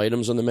some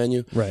items on the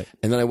menu. Right.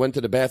 And then I went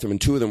to the bathroom,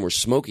 and 2 of them were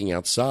smoking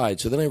outside.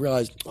 So then I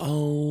realized,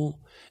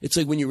 it's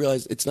like when you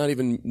realize it's not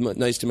even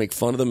nice to make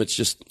fun of them. It's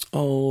just,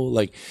 2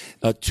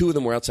 of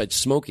them were outside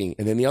smoking.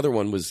 And then the other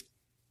one was,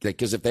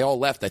 because if they all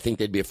left, I think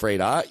they'd be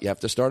afraid, you have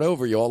to start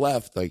over. You all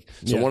left.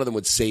 So one of them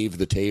would save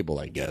the table,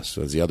 I guess,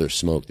 as the other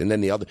smoked. And then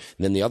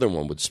the other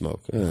one would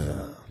smoke.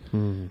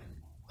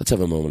 Let's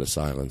have a moment of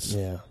silence.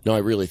 Yeah. No, I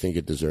really think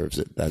it deserves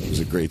it. That was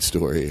a great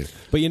story.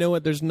 But you know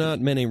what? There's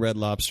not many Red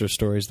Lobster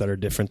stories that are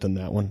different than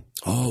that one.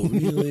 Oh,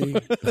 really?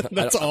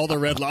 That's all the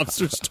Red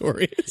Lobster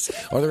stories.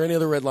 Are there any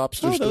other Red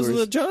Lobster stories? Those are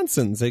the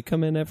Johnsons. They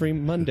come in every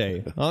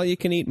Monday. All you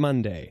can eat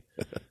Monday.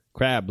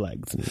 Crab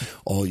legs.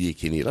 All you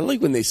can eat. I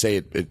like when they say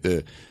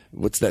it.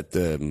 What's that?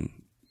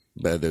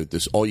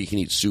 This all you can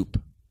eat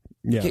soup.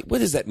 Yeah. Okay, what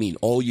does that mean?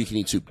 All you can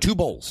eat soup. 2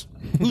 bowls.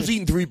 Who's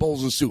eating 3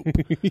 bowls of soup?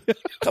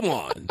 Come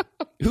on.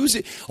 Who's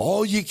it?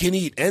 All you can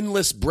eat.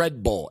 Endless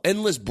bread bowl.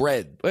 Endless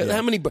bread. Yeah.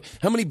 How many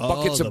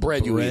buckets of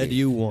bread you eat? Bread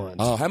you want.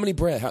 Oh, how many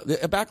bread?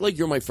 Back like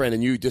you're my friend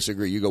and you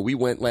disagree. You go, we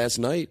went last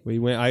night. We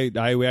went.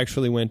 I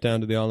actually went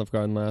down to the Olive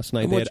Garden last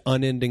night. They had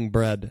unending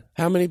bread.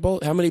 How many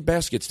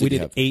baskets did you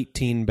have? We did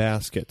 18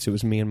 baskets. It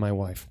was me and my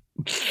wife.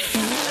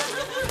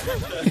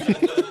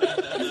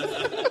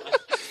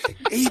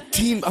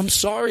 18. I'm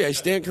sorry, I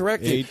stand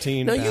corrected.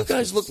 18 Now, baskets. You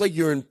guys look like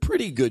you're in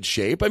pretty good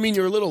shape. I mean,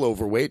 you're a little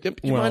overweight. Do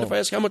you mind if I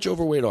ask how much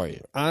overweight are you?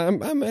 I'm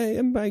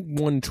like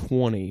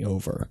 120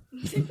 over.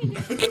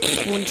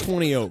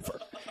 120 over.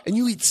 And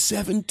you eat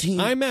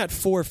 17? I'm at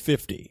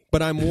 450,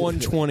 but I'm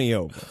 120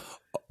 over.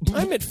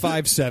 I'm at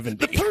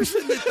 570. The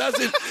person that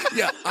doesn't...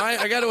 Yeah,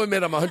 I got to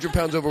admit I'm 100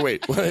 pounds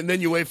overweight. And then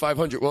you weigh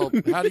 500. Well,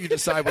 how do you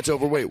decide what's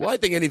overweight? Well, I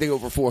think anything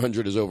over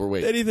 400 is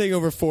overweight. Anything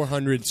over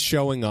 400 is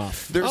showing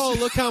off. Oh,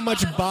 look how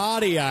much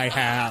body I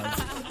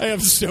have. I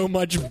have so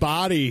much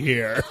body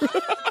here.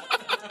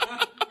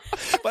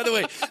 By the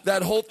way,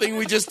 that whole thing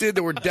we just did,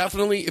 that we're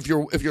definitely, if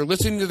you're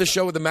listening to the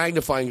show with a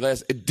magnifying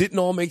glass, it didn't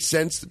all make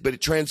sense, but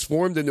it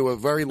transformed into a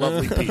very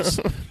lovely piece.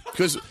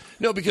 Because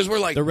No, because we're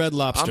like the Red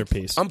Lobster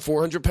piece. I'm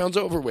 400 pounds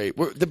overweight.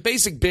 The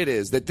basic bit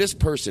is that this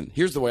person,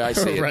 here's the way I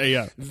say it. Right,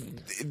 yeah.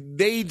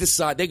 They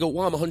decide, they go,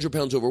 well, I'm 100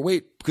 pounds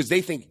overweight because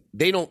they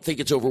don't think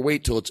it's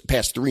overweight till it's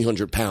past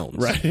 300 pounds.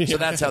 Right. So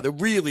that's how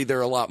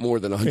they're a lot more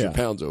than 100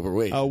 pounds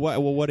overweight.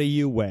 What do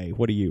you weigh?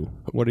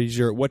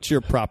 What's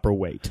your proper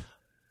weight?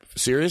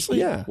 Seriously?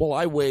 Yeah. Well,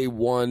 I weigh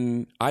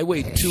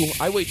two.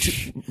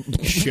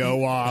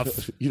 Show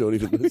off. You don't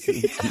even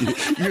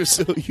listen. You're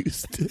so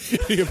used to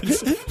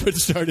it. But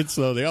started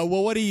slowly. Oh,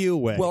 well, what do you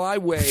weigh? Well, I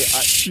weigh...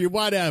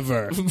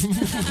 Whatever.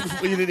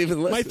 You didn't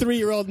even listen. My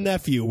 3-year-old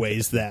nephew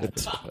weighs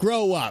that.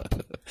 Grow up.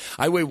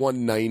 I weigh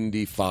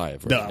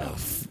 195 right now.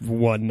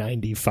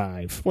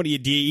 195. What do you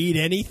eat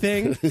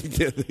anything?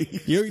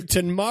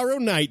 Tomorrow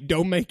night,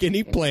 don't make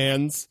any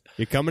plans.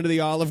 You're coming to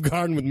the Olive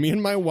Garden with me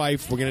and my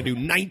wife. We're going to do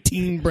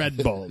 19 bread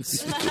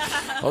bowls.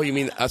 Oh, you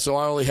mean, so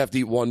I only have to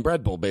eat one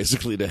bread bowl,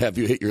 basically, to have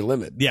you hit your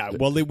limit. Yeah,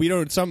 well, we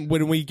don't.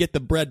 When we get the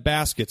bread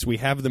baskets, we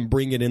have them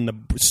bring it in the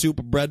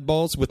soup bread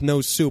bowls with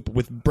no soup,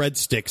 with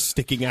breadsticks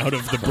sticking out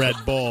of the bread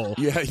bowl.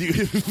 Yeah,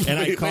 and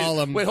I call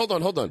them... Wait, hold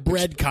on.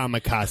 Bread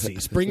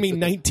kamikazes. Bring me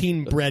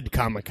 19 bread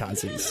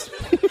kamikazes.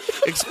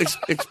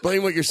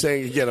 Explain what you're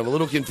saying again. I'm a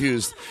little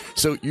confused.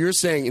 So you're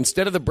saying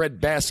instead of the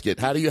bread basket,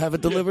 how do you have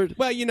it delivered?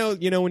 Well, you know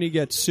when you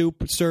get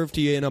soup served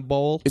to you in a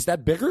bowl. Is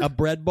that bigger? A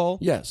bread bowl?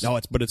 Yes. No,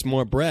 but it's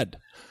more bread.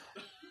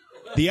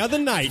 The other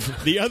night,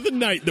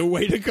 the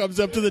waiter comes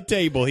up to the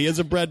table. He has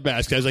a bread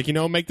basket. I was like,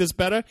 make this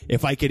better?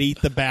 If I could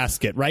eat the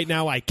basket. Right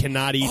now, I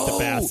cannot eat the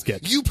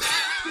basket.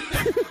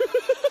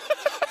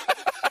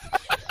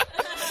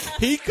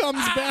 He comes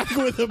back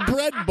with a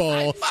bread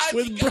bowl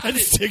with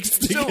breadsticks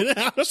sticking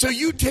out. So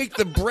you take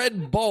the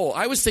bread bowl.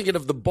 I was thinking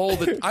of the bowl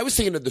I was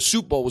thinking of the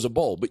soup bowl was a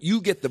bowl, but you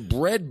get the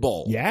bread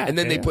bowl. Yeah. And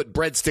then they put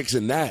breadsticks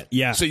in that.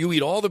 Yeah. So you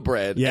eat all the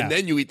bread, and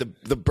then you eat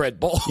the bread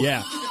bowl.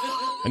 Yeah.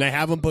 And I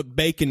have them put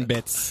bacon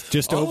bits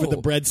just over the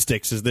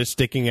breadsticks as they're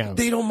sticking out.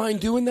 They don't mind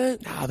doing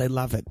that? No, they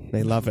love it.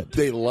 They love it.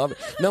 They love it.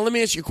 Now, let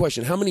me ask you a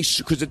question. How many,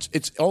 because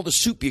it's all the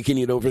soup you can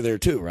eat over there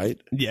too, right?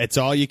 Yeah, it's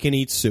all you can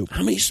eat soup.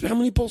 How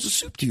many bowls of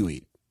soup do you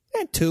eat?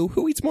 2.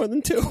 Who eats more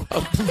than 2?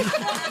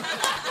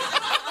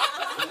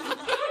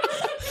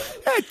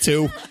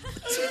 2.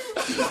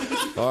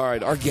 All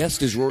right, our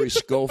guest is Rory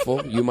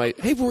Scofield.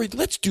 Hey, Rory,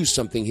 let's do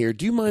something here.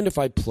 Do you mind if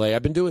I play?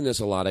 I've been doing this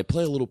a lot. I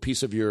play a little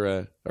piece of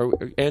your,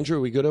 Andrew,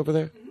 are we good over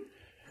there?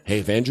 Hey,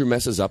 if Andrew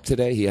messes up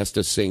today, he has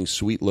to sing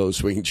Sweet Low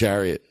Swing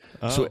Chariot.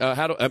 Oh.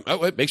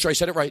 So, make sure I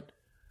said it right.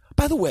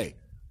 By the way,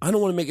 I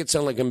don't want to make it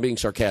sound like I'm being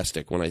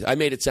sarcastic. When I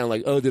made it sound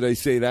like, did I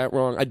say that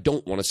wrong? I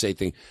don't want to say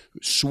thing.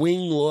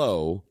 Swing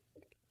Low,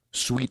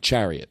 Sweet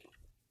Chariot.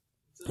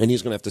 And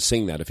he's going to have to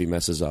sing that if he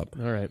messes up.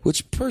 All right.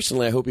 Which,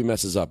 personally, I hope he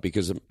messes up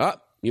because,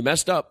 you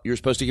messed up. You're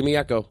supposed to give me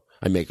echo.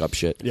 I make up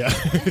shit. Yeah.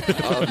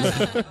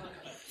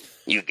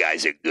 You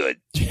guys are good.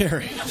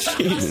 Jerry.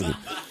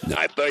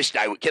 First,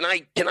 can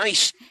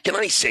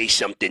I say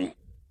something?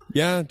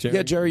 Yeah, Jerry.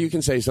 Yeah, Jerry, you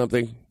can say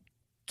something.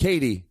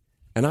 Katie,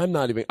 and I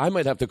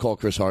might have to call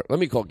Chris Hardwick. Let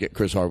me get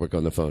Chris Hardwick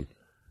on the phone.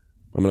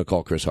 I'm going to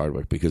call Chris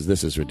Hardwick because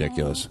this is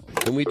ridiculous.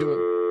 Can we do it?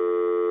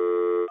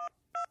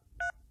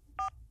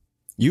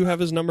 You have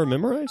his number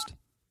memorized?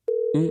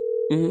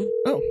 Mm-hmm.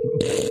 Oh.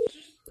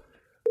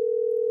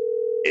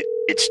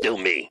 It's still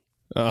me.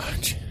 Oh,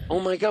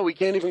 my God. We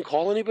can't even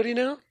call anybody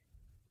now?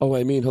 Oh,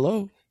 I mean,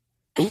 hello?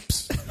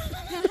 Oops.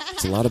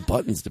 It's a lot of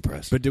buttons to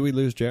press. But did we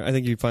lose Jerry? I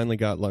think you finally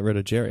got rid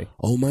of Jerry.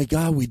 Oh, my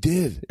God, we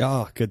did.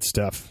 Oh, good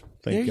stuff.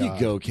 Thank there God. You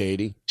go,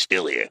 Katie.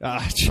 Still here.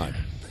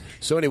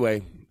 So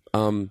anyway,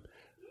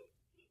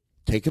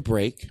 take a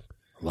break.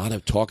 A lot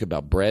of talk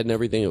about bread and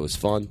everything. It was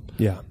fun.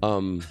 Yeah.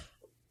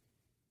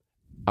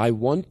 I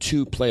want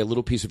to play a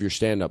little piece of your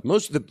stand-up.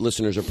 Most of the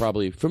listeners are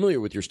probably familiar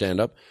with your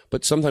stand-up,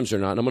 but sometimes they're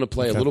not. And I'm going to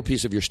play a little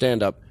piece of your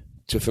stand-up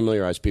to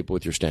familiarize people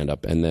with your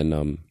stand-up, and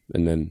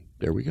then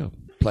there we go.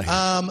 Play.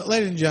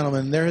 Ladies and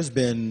gentlemen, there has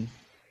been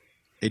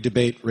a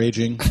debate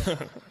raging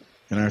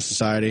in our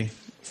society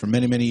for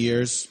many, many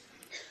years.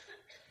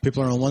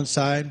 People are on one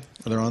side,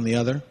 or they're on the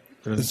other.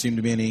 There doesn't seem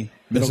to be any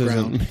middle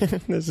ground.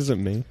 This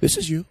isn't me. This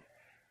is you.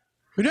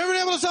 We've never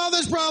been able to solve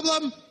this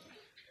problem.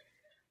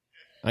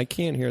 I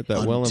can't hear it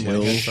that well in my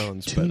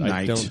headphones, but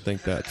I don't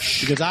think that's...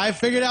 Because I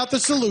figured out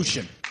the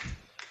solution.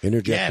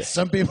 Interject. Yes,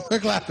 some people are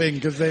clapping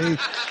because they are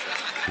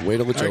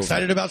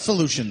excited about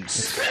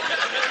solutions.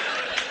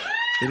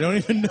 They don't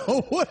even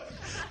know what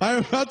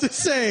I'm about to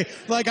say.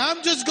 Like,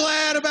 I'm just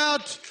glad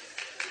about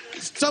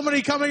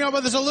somebody coming up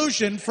with a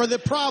solution for the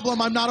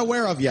problem I'm not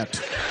aware of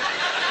yet.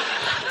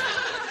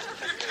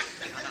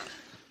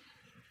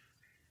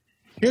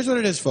 Here's what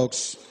it is,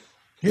 folks.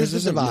 Here's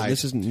the divide.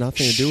 This has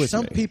nothing to do with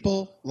Some me.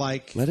 people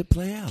like Let it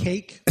play out.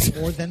 Cake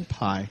more than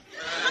pie.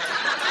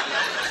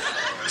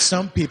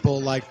 Some people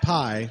like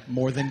pie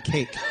more than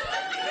cake.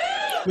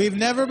 We've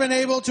never been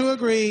able to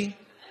agree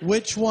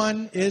which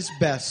one is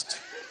best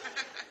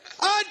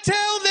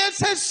until this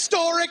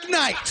historic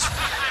night.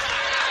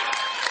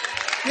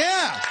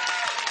 Yeah.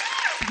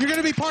 You're going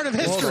to be part of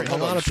history.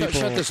 Hold on.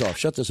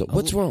 Shut this off.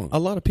 What's wrong? A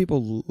lot of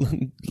people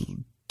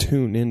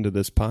tune into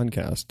this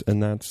podcast,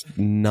 and that's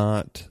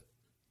not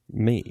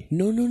me.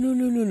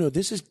 No.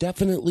 This is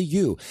definitely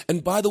you.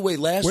 And by the way,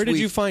 last Where did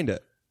week, you find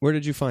it? Where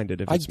did you find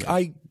it? If it's me?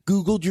 I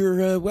Googled your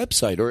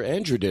website, or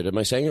Andrew did. Am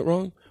I saying it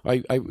wrong? I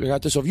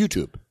got this off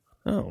YouTube.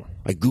 Oh.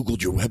 I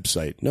Googled your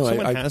website. No,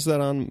 Someone has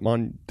that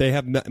on. They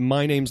have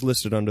my name's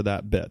listed under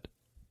that bit.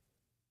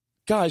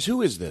 Guys,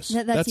 who is this?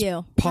 That's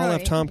you. Paul Rory.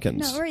 F.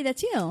 Tompkins. No, Rory,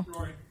 that's you.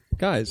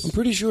 Guys. I'm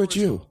pretty sure it's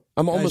you.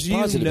 I'm almost you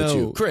positive it's know-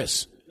 you.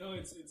 Chris. No,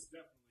 it's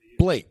definitely you.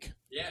 Blake.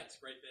 Yeah, it's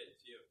right there.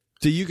 It's you.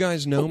 Do you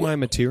guys know my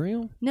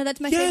material? No, that's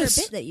my Yes.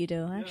 favorite bit that you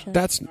do, actually.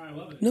 That's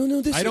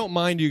No, this I don't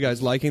mind you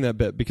guys liking that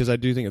bit because I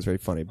do think it's very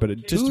funny. But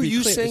it, just Who to be are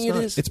you clear, saying it's it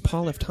not- is? It's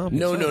Paul F.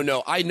 Tompkins.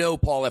 No. I know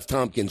Paul F.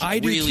 Tompkins I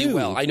do really too.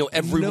 well. I know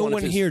every no one one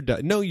of his... here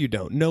does. No, you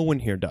don't. No one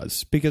here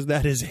does because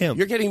that is him.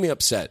 You're getting me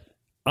upset.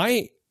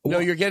 No,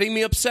 you're getting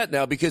me upset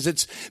now because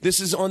this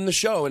is on the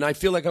show, and I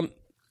feel like I'm.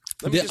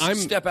 Let me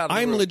just step out of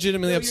the I'm room.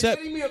 legitimately upset.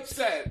 You're getting me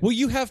upset. Well,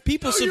 you have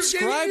people No, you're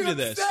subscribe getting to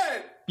me this.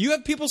 upset. You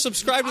have people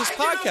subscribe to this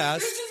podcast.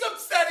 This is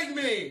upsetting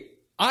me.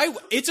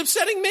 It's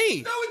upsetting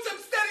me. No, it's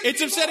upsetting me.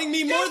 It's upsetting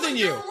me more than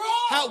you. You're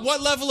wrong.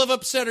 What level of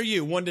upset are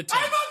you? 1 to 10.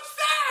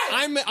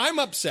 I'm upset. I'm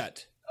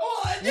upset.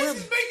 Oh, this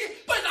is making,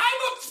 but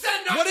I'm upset.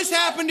 Not What has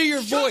happened to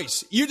your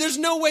voice? There's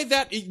no way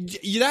that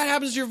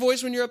happens to your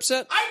voice when you're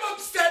upset. I'm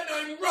upset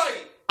and I'm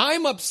right.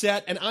 I'm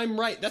upset and I'm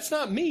right. That's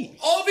not me.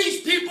 All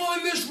these people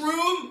in this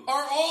room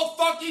are all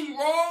fucking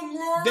wrong,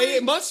 Rory. They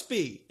must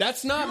be.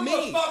 That's not You're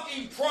me. the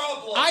fucking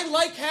problem. I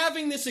like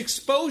having this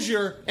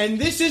exposure, and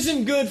this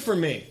isn't good for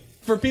me.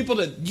 For people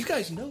to, you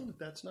guys know that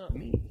that's not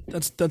me.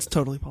 That's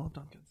totally Paul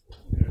Tompkins.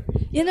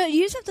 You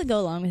just have to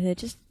go along with it.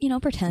 Just,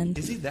 pretend.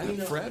 Is he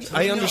that fragile?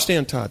 I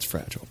understand Todd's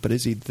fragile, but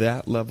is he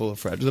that level of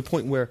fragile? To the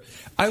point where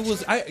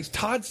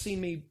Todd's seen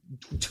me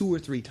 2 or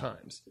 3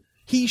 times.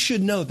 He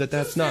should know that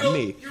that's not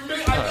me.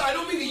 I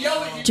don't mean to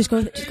yell at you. Just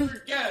go.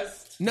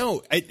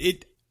 No,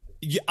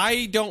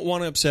 I don't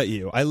want to upset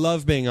you. I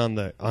love being on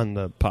the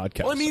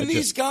podcast. Well, I mean,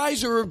 these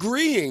guys are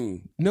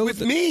agreeing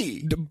with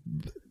me.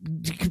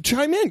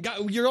 Chime in.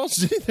 You're all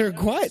sitting there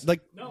quiet.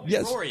 Like,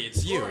 yes. Rory,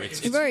 it's you.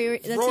 It's Rory,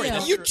 that's Rory,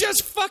 you. you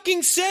just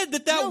fucking said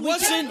that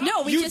wasn't.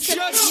 we you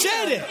just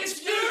said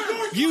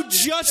it. You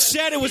just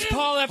said it was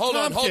Paul F. Hold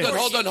on.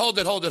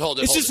 Tompkins.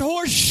 This is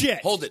horse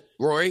shit. Hold it,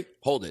 Rory.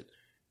 Hold it.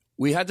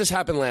 We had this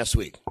happen last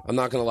week. I'm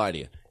not going to lie to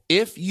you.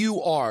 If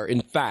you are,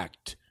 in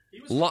fact,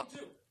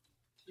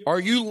 are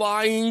you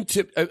lying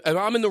to? And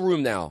I'm in the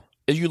room now.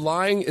 Are you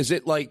lying? Is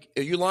it like,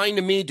 are you lying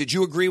to me? Did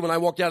you agree when I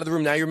walked out of the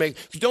room? Now you're making.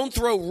 Don't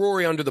throw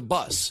Rory under the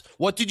bus.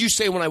 What did you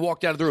say when I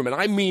walked out of the room? And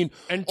I mean,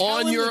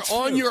 on your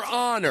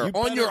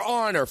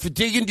honor, for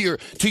digging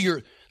to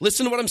your.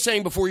 Listen to what I'm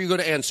saying before you go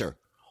to answer.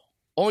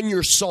 On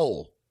your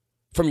soul,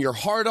 from your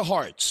heart of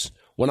hearts,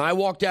 when I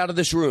walked out of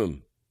this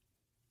room,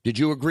 did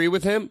you agree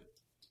with him?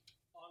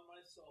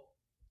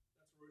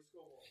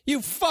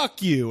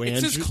 Fuck you,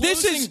 Andrew. It's his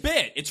closing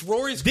bit. It's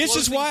Rory's This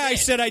is closing why I bit.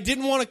 said I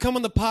didn't want to come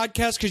on the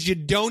podcast because you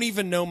don't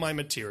even know my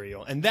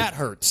material, and that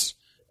hurts.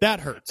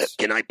 That hurts.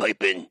 Can I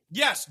pipe in?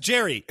 Yes,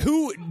 Jerry.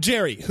 Who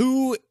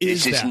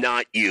is This is that?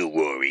 not you,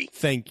 Rory.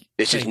 Thank you.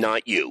 This is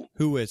not you.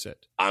 Who is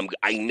it? I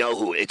know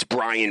who. It's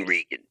Brian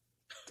Regan.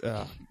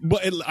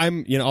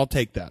 I'll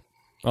take that.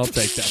 I'll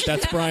take that.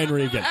 That's Brian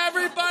Regan.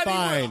 Everybody,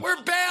 Fine. we're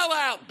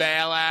bailout.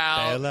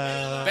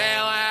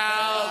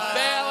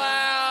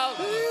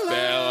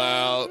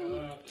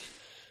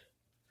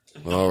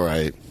 All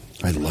right.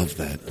 I love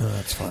that. Oh,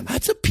 that's fun.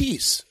 That's a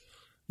piece.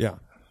 Yeah.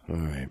 All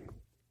right.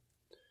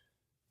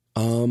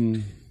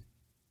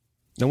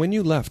 Now, when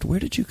you left, where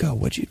did you go?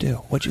 What'd you do?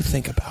 What'd you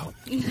think about?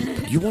 Do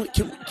you want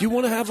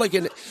to have like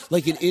an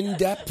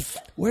in-depth?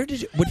 Where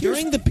did you?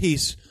 During the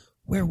piece,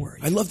 where were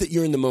you? I love that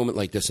you're in the moment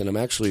like this, and I'm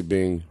actually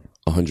being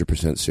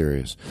 100%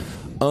 serious.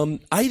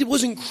 I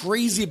wasn't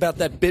crazy about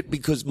that bit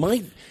because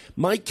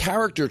my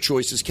character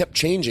choices kept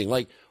changing.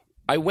 Like,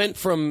 I went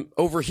from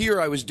over here,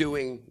 I was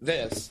doing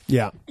this.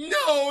 Yeah.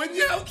 No, and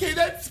yeah, okay,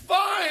 that's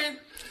fine.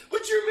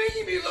 But you're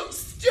making me look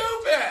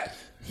stupid.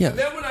 Yeah. And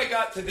then when I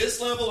got to this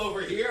level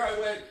over here, I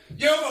went,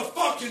 you have a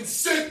fucking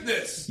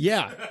sickness.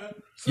 Yeah.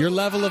 Your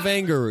level of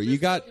anger, you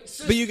got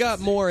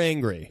more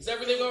angry. Is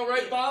everything all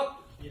right, Bob?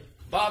 Yeah.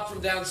 Bob from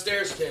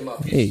downstairs came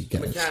up. Hey, He's a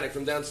mechanic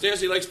from downstairs.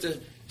 He likes to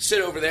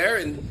sit over there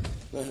and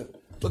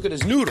look at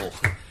his noodle.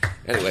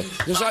 Anyway,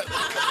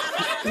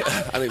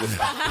 I don't even.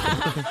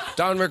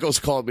 Don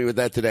Rickles called me with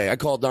that today. I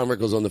called Don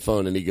Rickles on the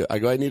phone, and I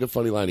go, I need a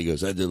funny line. He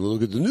goes, I did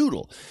look at the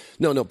noodle.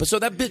 No, but so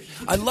that bit,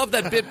 I love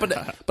that bit,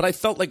 but I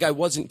felt like I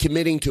wasn't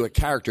committing to a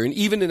character, and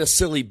even in a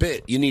silly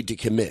bit, you need to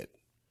commit.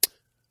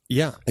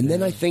 Yeah. And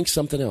then I think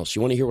something else.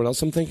 You want to hear what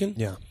else I'm thinking?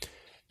 Yeah.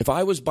 If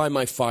I was by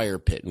my fire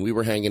pit and we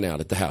were hanging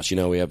out at the house,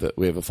 we have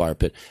a fire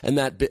pit, and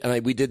that bit,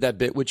 and we did that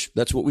bit, which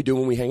that's what we do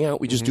when we hang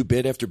out. We just do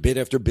bit after bit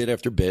after bit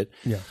after bit.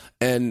 Yeah.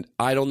 And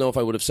I don't know if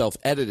I would have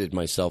self-edited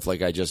myself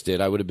like I just did.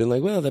 I would have been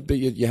like, well, that bit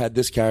you had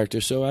this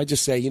character, so I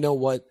just say, you know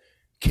what,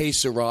 que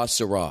sera,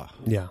 sera.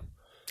 Yeah.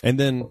 And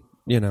then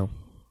and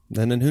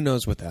then who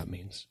knows what that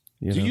means?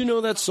 Do you know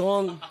that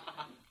song,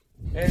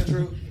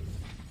 Andrew?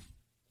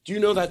 Do you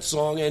know that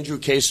song, Andrew?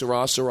 Que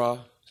sera, sera.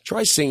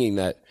 Try singing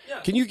that.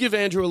 Can you give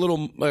Andrew a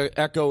little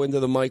echo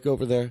into the mic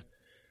over there?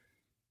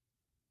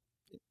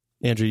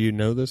 Andrew, you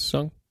know this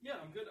song? Yeah,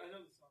 I'm good. I know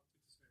this song.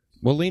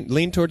 Well,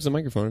 lean towards the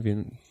microphone if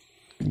you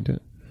can do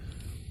it.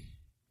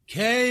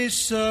 Que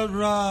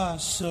sera,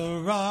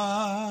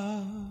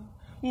 sera.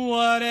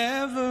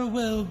 Whatever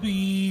will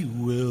be,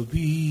 will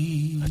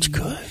be. That's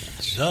good.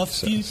 The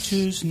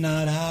future's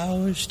not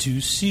ours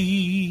to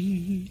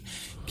see.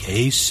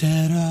 Que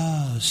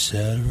sera,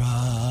 sera.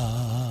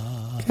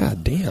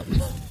 God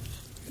damn.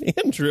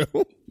 Andrew.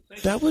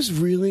 That was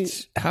really...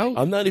 How?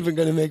 I'm not even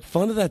going to make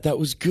fun of that. That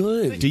was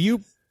good. Do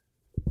you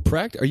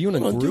practice? Are you in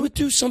a group?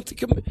 Do something.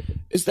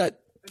 Is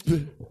that...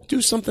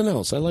 Do something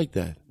else. I like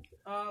that.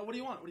 What do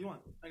you want? What do you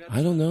want?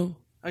 I don't know.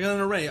 I got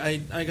an array. I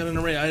got an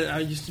array. I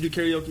used to do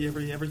karaoke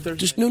every Thursday.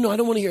 Just no. I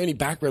don't want to hear any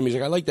background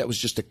music. I like that. It was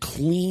just a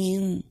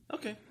clean.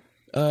 Okay.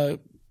 You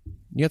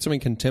got something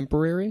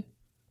contemporary?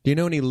 Do you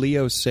know any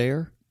Leo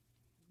Sayer?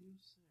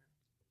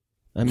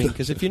 I mean,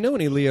 because if you know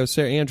any Leo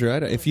Sayer, Andrew,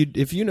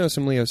 if you know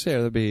some Leo Sayer,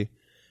 that'd be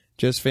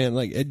just fan.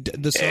 Like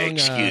the song.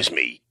 Excuse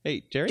me.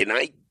 Hey, Jerry. Can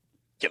I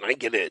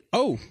get it?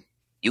 Oh.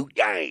 You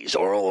guys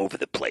are all over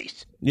the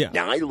place. Yeah.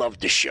 Now I love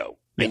the show.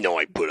 Yeah. I know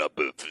I put up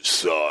a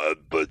facade,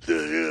 but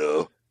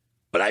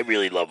I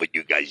really love what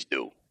you guys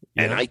do.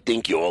 Yeah. And I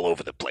think you're all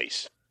over the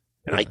place.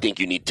 And I think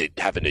you need to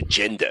have an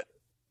agenda.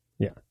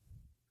 Yeah.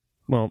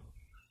 Well,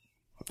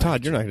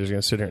 Todd, you're not just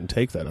going to sit here and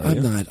take that, are you?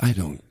 I'm not.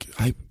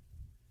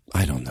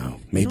 I don't know.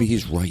 Maybe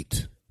he's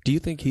right. Do you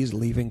think he's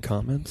leaving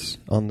comments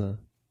on the...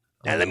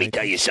 Now, let me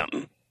tell you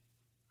something.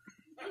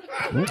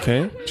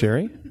 Okay,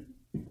 Jerry?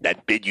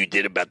 That bid you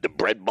did about the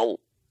bread bowl?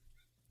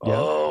 Yeah.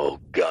 Oh,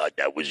 God,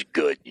 that was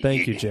good.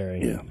 Thank you,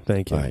 Jerry. Yeah.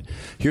 Thank you. All right.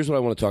 Here's what I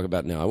want to talk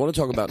about now. I want to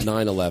talk about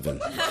 9/11.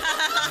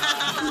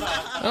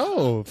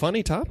 Oh,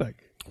 funny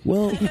topic.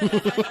 Well,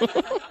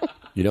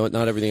 you know what?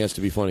 Not everything has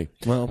to be funny.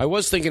 Well, I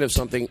was thinking of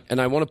something, and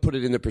I want to put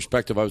it into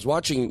perspective. I was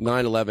watching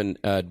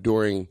 9/11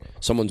 during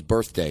someone's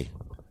birthday.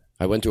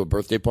 I went to a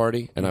birthday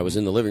party, and I was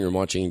in the living room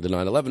watching the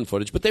 9/11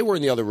 footage, but they were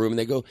in the other room, and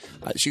they go,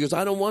 she goes,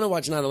 I don't want to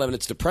watch 9/11.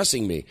 It's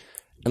depressing me.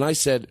 And I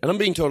said, and I'm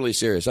being totally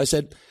serious, I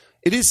said,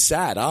 it is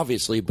sad,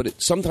 obviously, but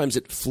sometimes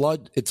it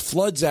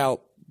floods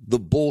out the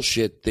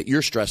bullshit that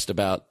you're stressed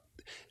about,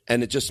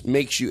 and it just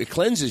it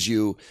cleanses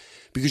you,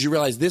 because you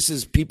realize this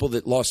is people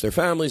that lost their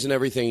families and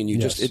everything, and you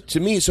to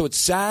me, so it's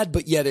sad,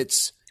 but yet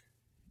it's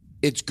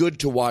good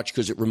to watch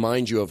because it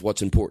reminds you of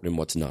what's important and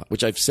what's not,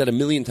 which I've said a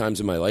million times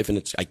in my life,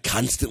 and I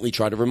constantly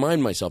try to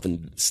remind myself,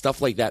 and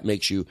stuff like that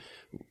makes you,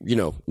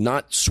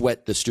 not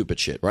sweat the stupid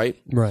shit, right?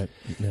 Right.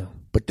 Yeah.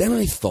 But then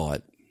I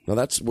thought, now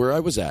that's where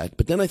I was at,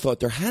 but then I thought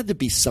there had to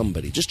be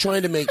somebody just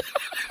trying to make...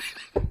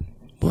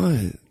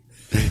 What?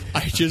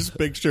 I just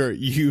picture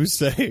you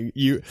saying,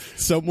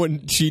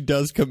 she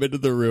does come into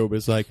the room,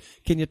 is like,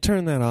 can you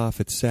turn that off?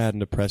 It's sad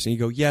and depressing. You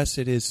go, yes,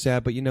 it is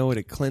sad, but you know what?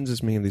 It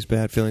cleanses me of these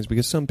bad feelings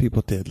because some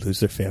people did lose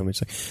their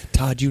families. Like,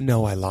 Todd,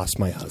 I lost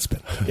my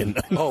husband.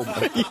 Oh,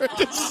 my.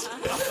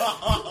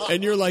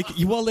 And you're like,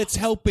 well, it's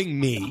helping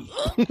me.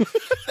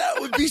 That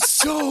would be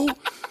so...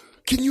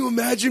 Can you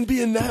imagine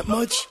being that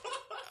much...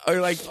 Or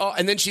like, oh,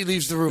 and then she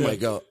leaves the room. I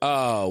go,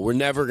 oh, we're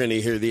never going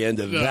to hear the end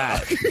of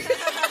that.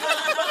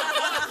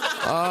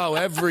 Oh,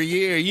 every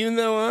year,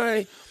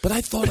 But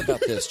I thought about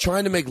this,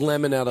 trying to make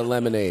lemon out of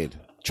lemonade.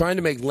 Trying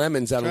to make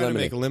lemons out of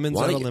lemonade. Make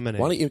lemons out of lemonade.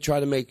 Why don't you try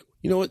to make,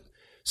 you know what?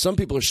 Some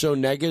people are so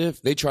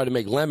negative, they try to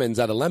make lemons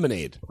out of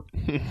lemonade.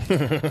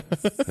 Huh?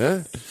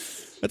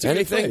 That's a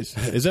good phrase.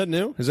 Is that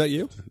new? Is that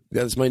you?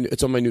 Yeah, it's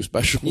on my new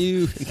special.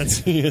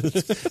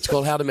 It's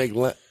called How to Make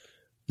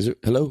Is it?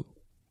 Hello?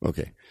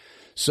 Okay.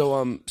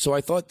 So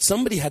I thought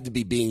somebody had to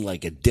be being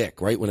like a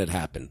dick right when it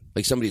happened.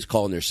 Like somebody's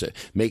calling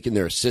making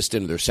their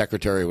assistant or their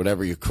secretary or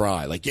whatever you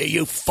cry. Like, yeah,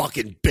 you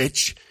fucking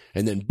bitch.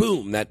 And then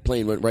boom, that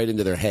plane went right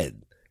into their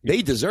head.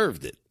 They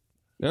deserved it.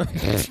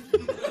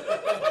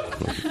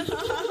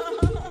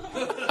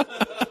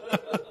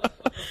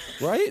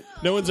 Right?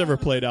 No one's ever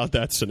played out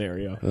that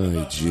scenario.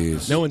 Oh,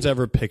 jeez. No one's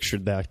ever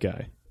pictured that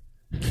guy.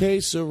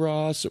 Que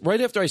sera.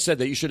 Right after I said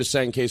that, you should have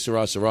sang Que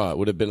sera, sera. It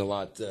would have been a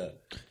lot...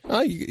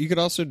 You could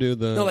also do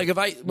the... No, like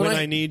if When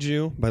I Need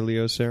You by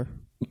Leo Sayer.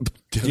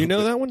 Do you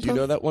know that one, Tom? Do you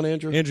know that one,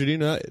 Andrew? Andrew, do you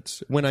know that?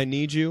 It's When I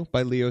Need You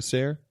by Leo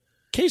Sayer.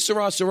 Que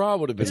sera, sera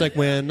would have been... It's like,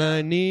 when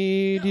I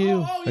need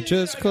you, I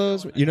just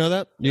close... You know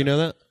that? You know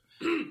that?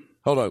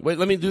 Hold on. Wait,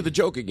 let me do the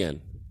joke again.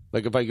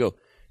 Like if I go...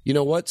 You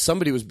know what?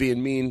 Somebody was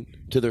being mean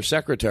to their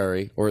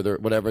secretary or their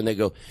whatever, and they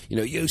go,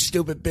 you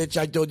stupid bitch,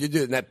 I told you to do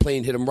it. And that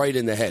plane hit them right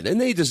in the head.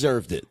 And they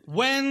deserved it.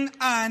 When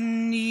I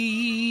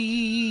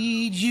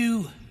need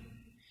you,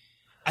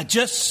 I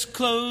just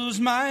close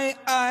my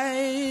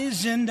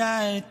eyes and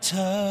I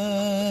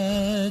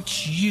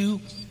touch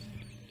you.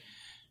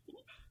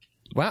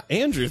 Wow,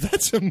 Andrew,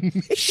 that's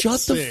amazing.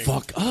 Shut the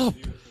fuck up.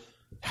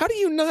 How do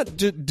you not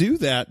do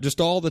that just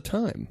all the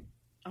time?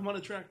 I'm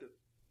unattractive.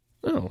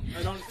 Oh.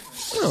 I don't...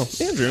 Oh,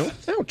 Andrew.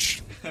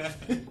 Ouch.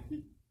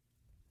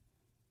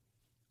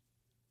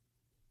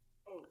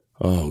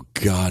 Oh,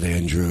 God,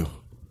 Andrew.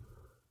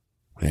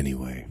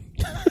 Anyway.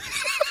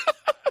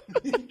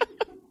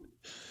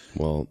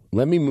 Well,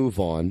 let me move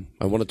on.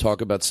 I want to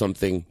talk about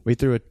something. We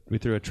threw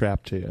a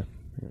trap to you.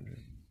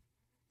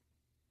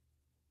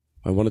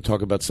 I want to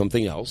talk about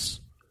something else.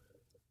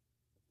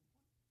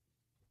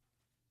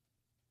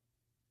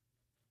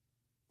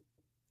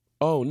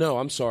 Oh, no,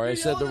 I'm sorry. I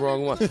said the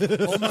wrong one.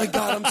 Oh, my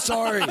God, I'm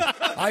sorry.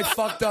 I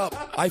fucked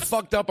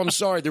up. I'm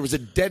sorry. There was a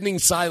deadening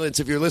silence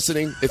if you're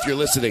listening.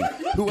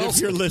 Who else?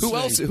 If you're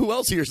listening. Who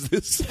else hears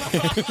this?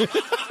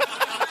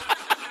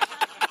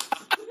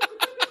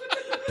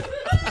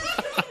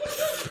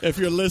 If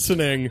you're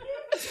listening.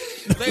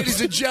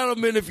 Ladies and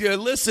gentlemen, if you're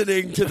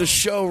listening to the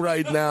show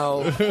right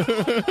now,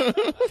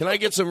 can I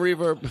get some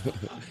reverb?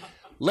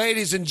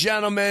 Ladies and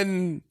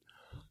gentlemen,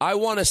 I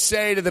want to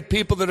say to the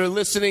people that are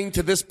listening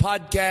to this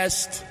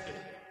podcast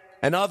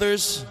and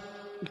others,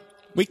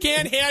 we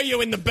can't hear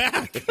you in the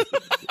back.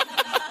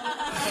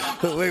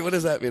 Wait, what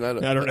does that mean? I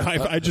don't know.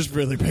 I just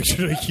really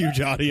pictured a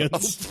huge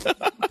audience. All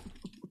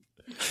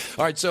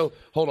right, so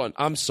hold on.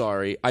 I'm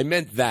sorry. I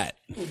meant that.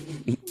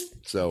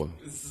 So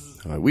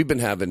we've been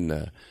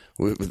having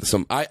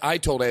some. I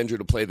told Andrew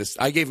to play this.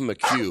 I gave him a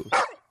cue.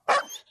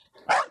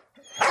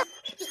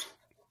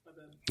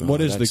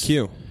 What is the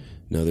cue?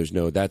 No, there's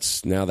no.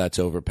 That's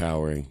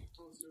overpowering.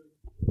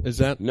 Is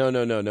that? No.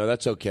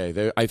 That's okay.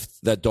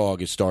 That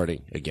dog is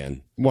starting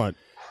again. What?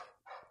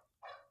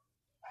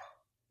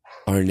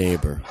 Our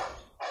neighbor.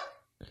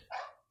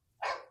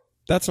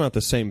 That's not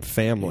the same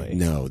family.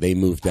 No, they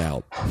moved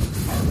out.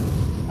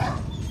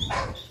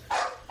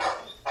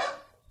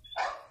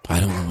 I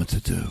don't know what to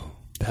do.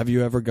 Have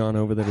you ever gone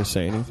over there to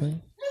say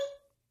anything?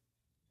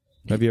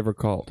 Have you ever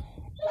called?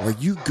 Are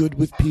you good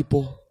with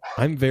people?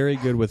 I'm very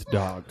good with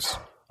dogs.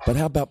 But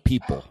how about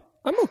people?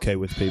 I'm okay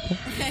with people.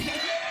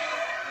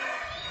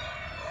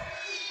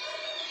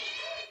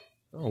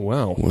 Oh,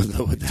 wow.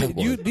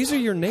 These are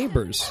your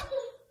neighbors.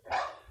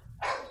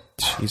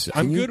 Jesus.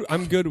 I'm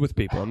good with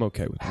people. I'm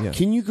okay with them. Yeah.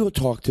 Can you go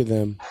talk to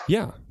them?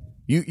 Yeah.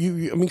 I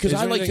mean, because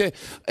I like to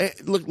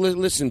look.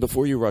 Listen,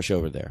 before you rush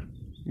over there,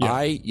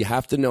 yeah. You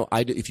have to know.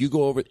 If you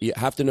go over, you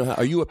have to know.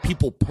 Are you a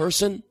people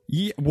person?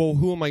 Yeah. Well,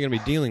 who am I going to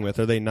be dealing with?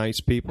 Are they nice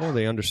people? Are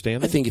they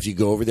understanding? I think if you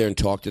go over there and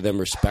talk to them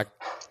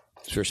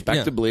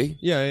respectably.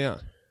 Yeah.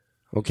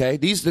 Okay.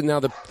 These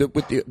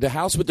the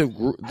house with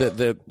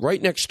the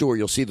right next door.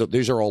 You'll see that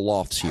these are all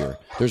lofts here.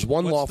 There's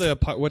one loft.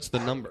 What's the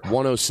number?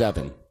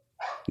 107.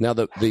 Now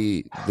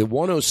the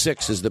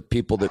 106 is the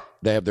people that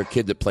they have their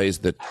kid that plays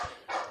that.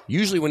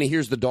 Usually when he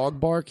hears the dog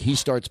bark, he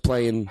starts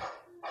playing.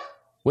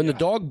 When the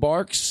dog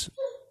barks,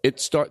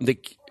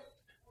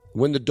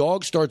 when the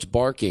dog starts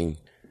barking,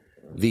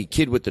 the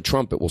kid with the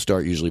trumpet will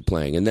start usually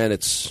playing, and then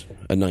it's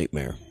a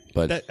nightmare.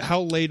 But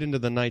how late into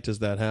the night does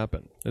that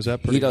happen? Is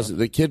that pretty? He doesn't.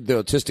 The kid,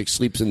 the autistic,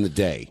 sleeps in the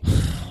day.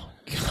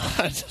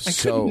 God, I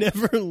could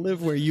never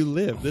live where you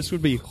live. This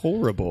would be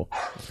horrible.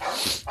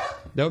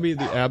 That would be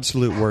the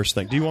absolute worst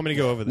thing. Do you want me to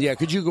go over this? Yeah,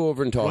 could you go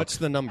over and talk? What's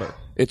the number?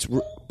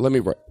 Let me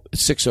write.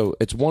 60.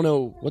 It's 10.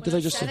 What did I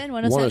just say?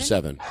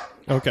 107.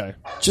 Okay.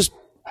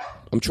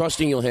 I'm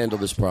trusting you'll handle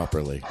this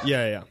properly.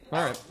 Yeah.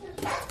 All right.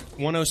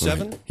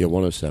 107? Right. Yeah,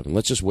 107.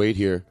 Let's just wait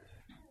here.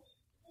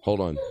 Hold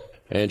on.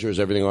 Andrew, is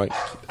everything all right?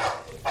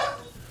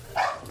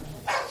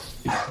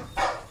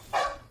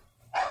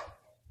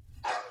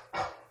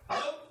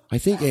 I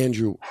think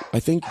Andrew.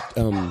 Hi.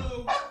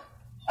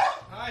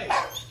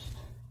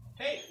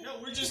 Hey, no,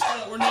 we're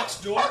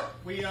next door.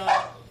 We're doing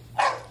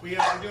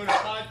a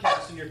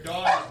podcast, and your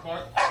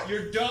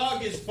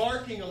dog is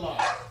barking a lot.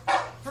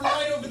 From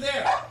right over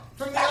there,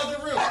 from the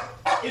other room.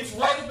 It's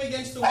right up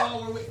against the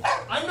wall where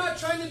I'm not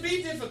trying to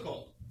be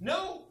difficult.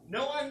 No,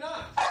 I'm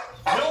not.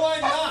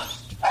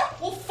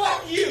 Well,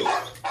 fuck you.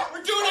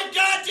 We're doing a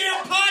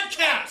goddamn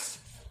podcast.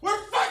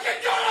 We're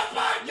fucking doing a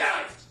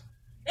podcast.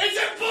 It's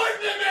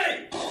important to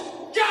me!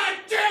 God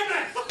damn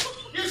it!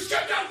 You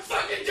shut that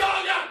fucking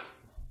dog up!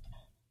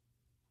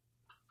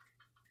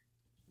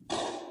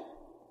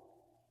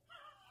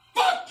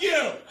 Fuck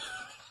you!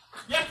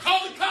 Yeah,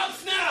 call the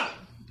cops now!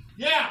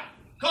 Yeah,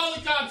 call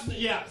the cops now,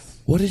 yes.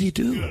 What did he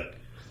do?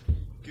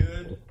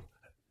 Good.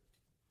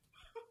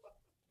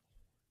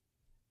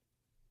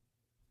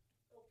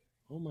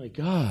 Oh my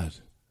God.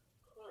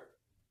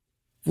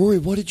 Rory,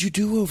 what did you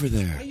do over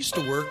there? I used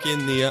to work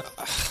in the...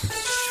 Fuck.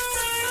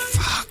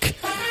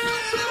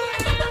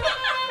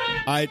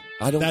 I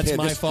don't That's care.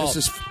 My fault.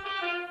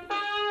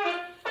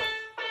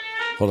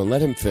 Hold on,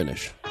 let him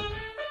finish.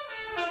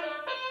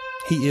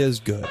 He is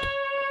good.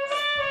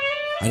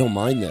 I don't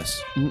mind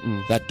this.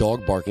 Mm-mm. That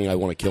dog barking, I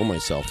want to kill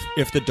myself.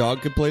 If the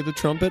dog could play the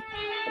trumpet,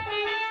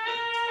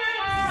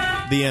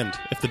 the end.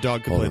 If the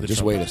dog could play the trumpet.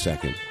 Just wait a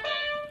second.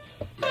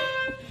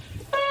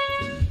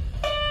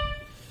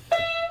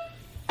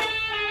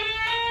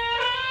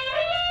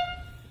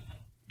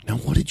 Now,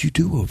 what did you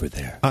do over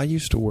there? I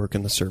used to work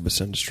in the service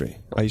industry.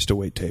 I used to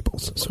wait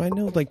tables. So I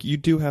know, you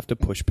do have to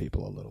push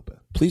people a little bit.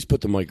 Please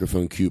put the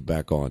microphone cube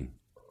back on.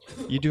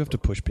 You do have to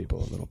push people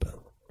a little bit.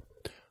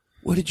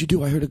 What did you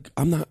do? I heard a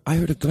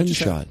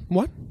gunshot.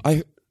 What?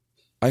 I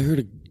heard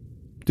a...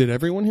 Did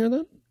everyone hear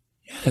that?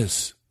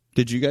 Yes.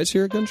 Did you guys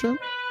hear a gunshot?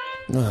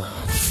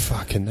 Oh,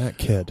 fucking that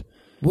kid.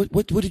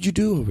 What did you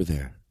do over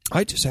there?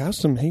 I just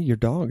asked him, hey, your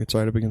dog, it's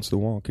right up against the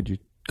wall. Could you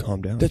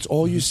calm down? That's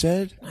all you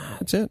said?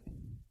 That's it.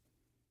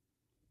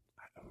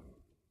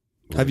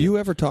 Have you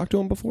ever talked to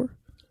him before?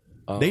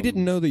 They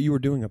didn't know that you were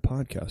doing a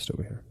podcast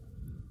over here.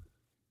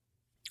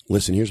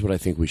 Listen, here's what I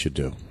think we should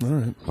do. All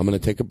right. I'm going to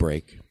take a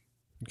break.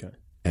 Okay.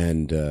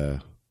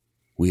 And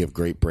we have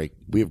great break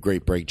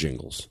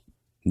jingles.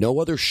 No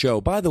other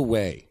show, by the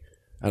way,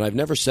 and I've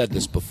never said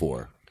this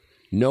before,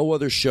 no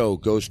other show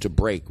goes to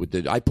break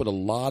with I put a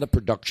lot of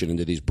production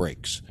into these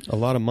breaks. A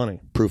lot of money.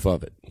 Proof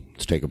of it.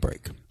 Let's take a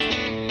break.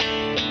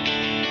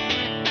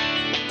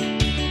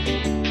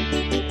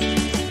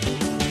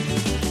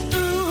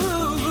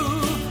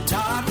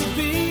 Todd will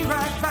be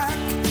right back.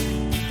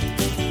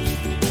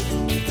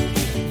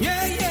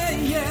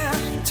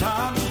 Yeah.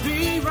 Todd will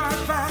be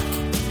right back.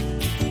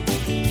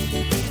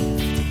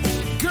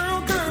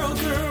 Girl.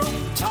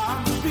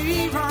 Todd will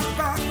be right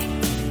back.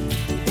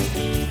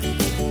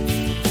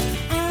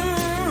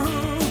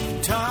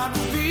 Todd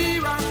will be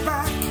right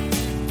back.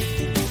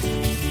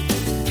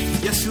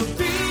 Yes, he'll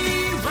be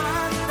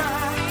right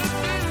back.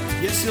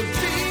 Yes, he'll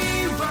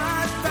be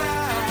right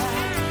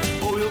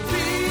back. Oh, he'll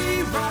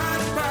be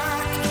right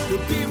back.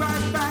 He'll be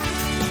right back.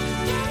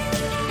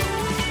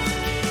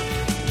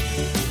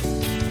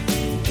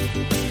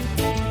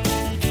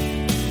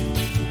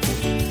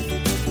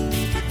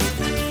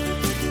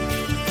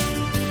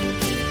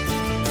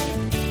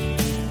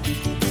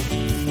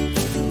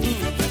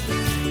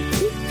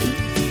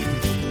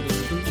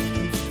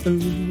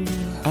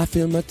 I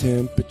feel my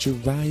temperature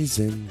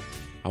rising.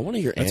 I want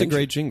to hear. That's a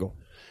great jingle.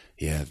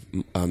 Yeah,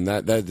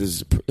 that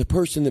is the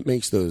person that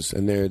makes those,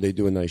 and they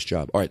do a nice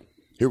job. All right,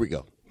 here we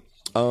go.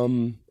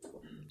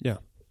 Yeah.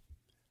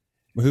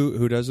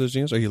 Who does those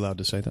jingles? Are you allowed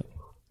to say that?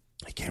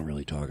 I can't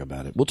really talk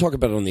about it. We'll talk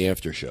about it on the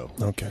after show.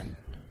 Okay.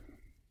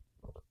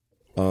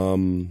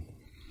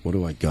 What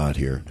do I got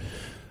here?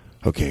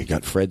 Okay, I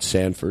got Fred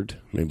Sanford.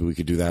 Maybe we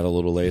could do that a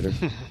little later.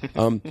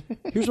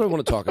 Here's what I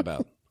want to talk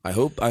about. I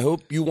hope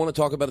you want to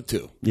talk about it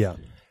too. Yeah.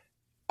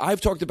 I've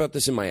talked about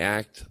this in my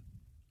act,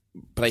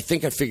 but I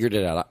think I figured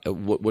it out.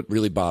 What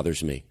really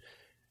bothers me.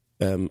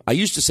 I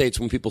used to say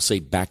it's when people say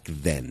back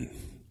then.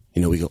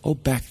 You know, we go, oh,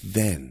 back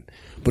then.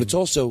 But it's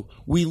also,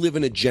 we live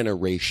in a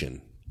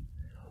generation.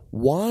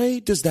 Why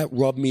does that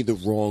rub me the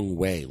wrong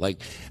way?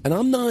 And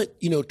I'm not,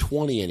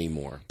 20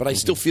 anymore, but I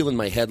still feel in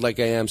my head like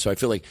I am. So I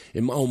feel like,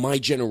 my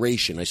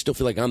generation. I still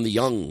feel like I'm the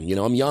young.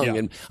 I'm young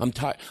and I'm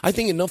tired. I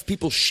think enough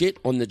people shit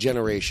on the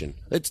generation.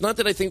 It's not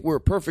that I think we're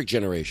a perfect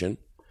generation,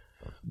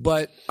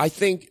 but I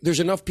think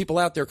there's enough people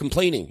out there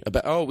complaining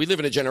about, we live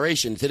in a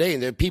generation today,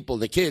 and there are people,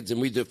 the kids,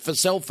 and we do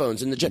cell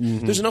phones, and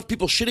there's enough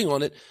people shitting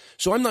on it.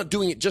 So I'm not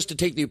doing it just to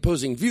take the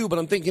opposing view, but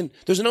I'm thinking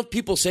there's enough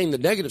people saying the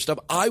negative stuff.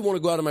 I want to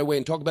go out of my way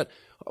and talk about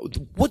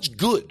what's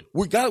good.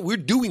 We're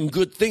doing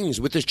good things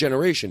with this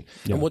generation.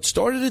 Yeah. And what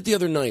started it the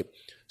other night,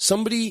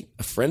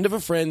 a friend of a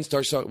friend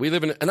starts talking,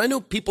 and I know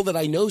people that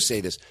I know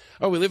say this,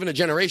 we live in a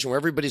generation where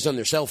everybody's on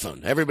their cell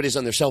phone. Everybody's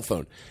on their cell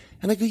phone.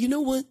 And I go, you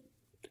know what?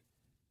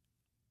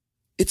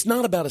 It's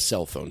not about a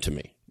cell phone to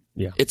me.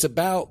 Yeah. It's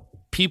about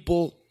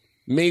people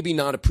maybe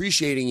not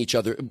appreciating each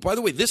other. By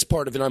the way, this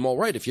part of it, I'm all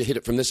right if you hit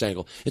it from this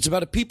angle. It's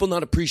about people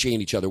not appreciating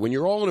each other. When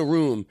you're all in a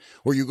room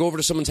or you go over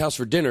to someone's house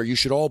for dinner, you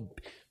should all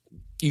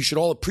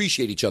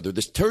appreciate each other.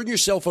 Turn your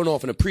cell phone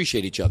off and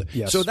appreciate each other.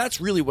 Yes. So that's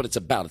really what it's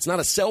about. It's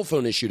not a cell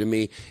phone issue to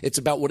me. It's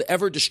about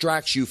whatever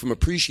distracts you from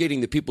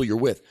appreciating the people you're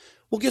with.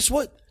 Well, guess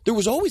what? There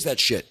was always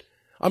that shit.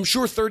 I'm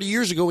sure 30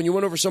 years ago when you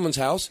went over someone's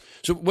house,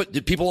 so what,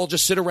 did people all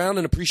just sit around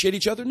and appreciate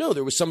each other? No,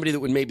 there was somebody that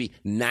would maybe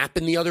nap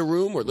in the other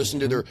room or listen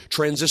to their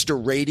transistor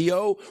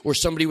radio, or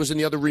somebody was in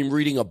the other room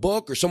reading a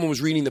book, or someone was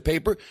reading the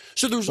paper.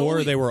 So there was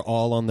they were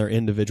all on their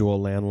individual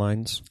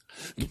landlines.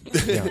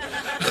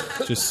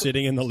 Just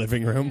sitting in the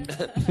living room.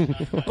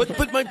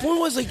 But my point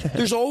was,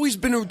 there's always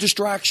been a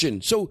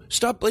distraction. So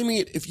stop blaming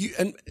it. If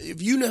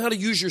you know how to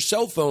use your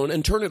cell phone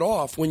and turn it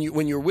off when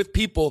you're with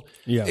people.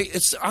 Yeah.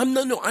 I'm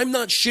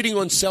not shitting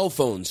on cell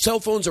phones.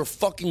 Cell phones are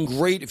fucking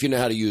great if you know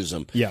how to use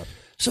them. Yeah.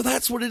 So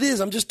that's what it is.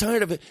 I'm just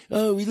tired of it.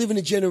 Oh, we live in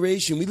a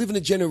generation. Why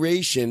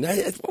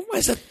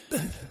is that?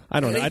 I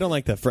don't know. I don't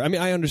like that.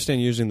 I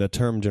understand using the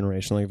term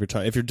generation. Like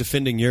if you're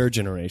defending your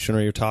generation,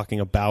 or you're talking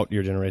about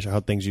your generation,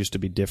 how things used to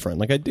be different.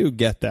 Like I do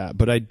get that,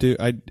 but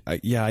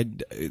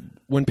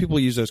when people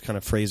use those kind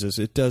of phrases,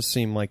 it does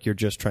seem like you're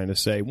just trying to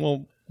say,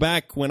 well,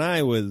 back when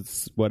I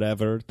was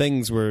whatever,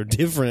 things were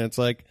different. It's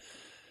like.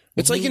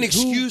 It's like an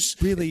excuse.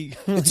 Really?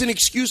 It's an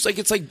excuse.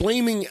 It's like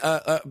blaming.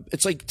 To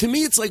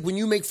me, it's like when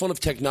you make fun of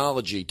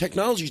technology.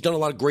 Technology's done a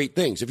lot of great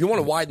things. If you want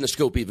to widen the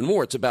scope even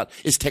more, it's about,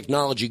 is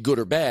technology good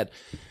or bad?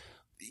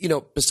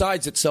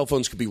 Besides that cell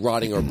phones could be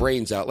rotting our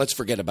brains out, let's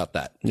forget about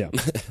that. Yeah.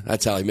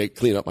 That's how I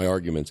clean up my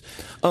arguments.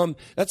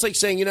 That's like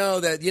saying,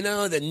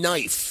 the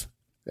knife.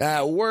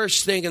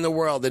 Worst thing in the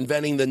world,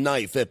 inventing the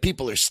knife.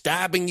 People are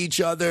stabbing each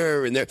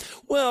other, and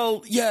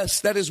well,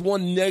 yes, that is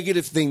one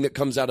negative thing that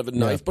comes out of a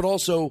knife, but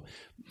also.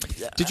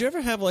 Did you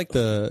ever have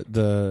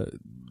the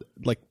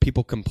like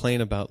people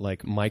complain about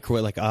like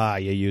microwave, like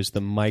you use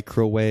the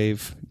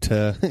microwave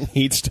to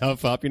heat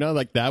stuff up. You know,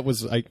 like that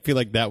was. I feel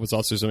like that was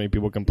also so many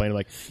people complaining,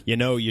 like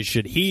you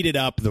should heat it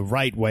up the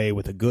right way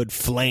with a good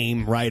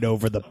flame right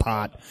over the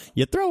pot.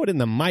 You throw it in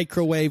the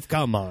microwave.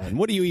 Come on,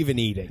 what are you even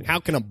eating? How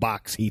can a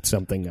box heat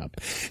something up?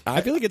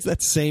 I feel like it's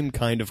that same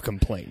kind of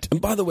complaint.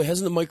 And by the way,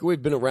 hasn't the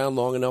microwave been around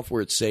long enough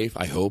where it's safe?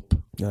 I hope.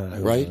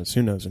 Right?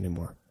 Who knows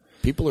anymore?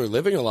 People are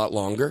living a lot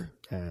longer.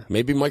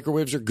 Maybe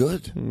microwaves are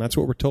good. That's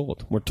what we're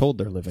told. We're told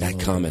they're living. That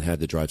comment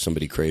had to drive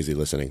somebody crazy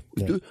listening.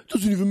 It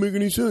doesn't even make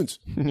any sense.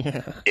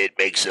 It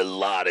makes a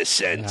lot of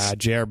sense.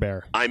 Jer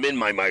Bear. I'm in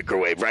my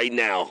microwave right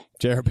now.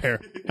 Jer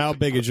Bear. How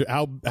big is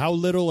how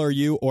little are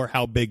you, or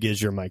how big is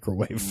your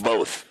microwave?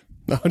 Both.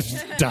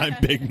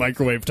 Big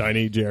microwave,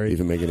 tiny, Jerry.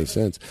 Even make any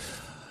sense.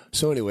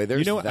 So anyway,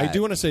 there's that. I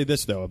do want to say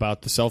this though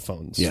about the cell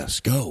phones.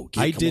 Yes, go.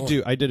 I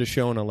did a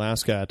show in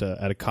Alaska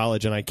at a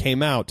college, and I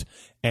came out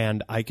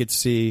and I could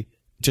see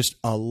just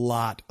a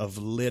lot of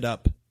lit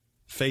up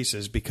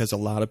faces because a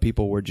lot of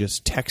people were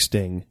just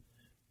texting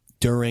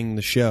during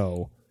the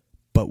show,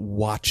 but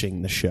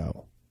watching the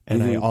show.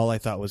 And all I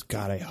thought was,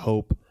 God, I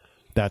hope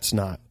that's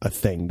not a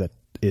thing that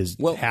is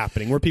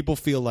happening where people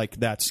feel like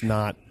that's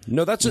not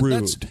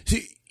rude.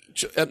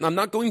 I'm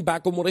not going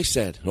back on what I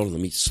said. Hold on,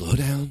 let me slow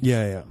down.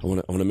 Yeah. I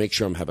want to make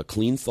sure I have a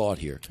clean thought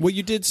here. Well,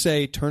 you did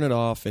say turn it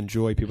off,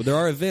 enjoy people. There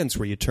are events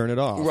where you turn it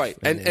off. Right.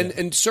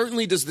 And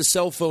certainly does the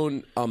cell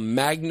phone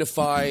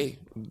magnify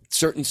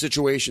certain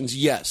situations?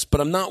 Yes. But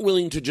I'm not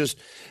willing to just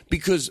 –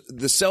 because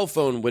the cell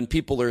phone, when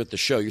people are at the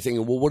show, you're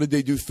thinking, well, what did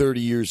they do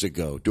 30 years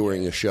ago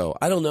during a show?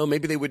 I don't know.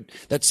 Maybe they would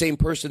 – that same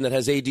person that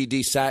has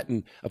ADD sat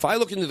and – if I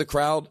look into the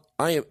crowd,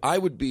 I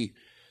would be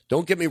 –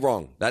 don't get me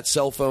wrong. That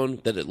cell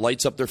phone that it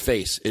lights up their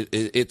face,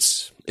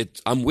 it's.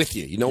 I'm with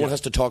you. No one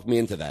has to talk me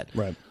into that.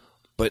 Right.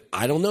 But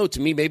I don't know. To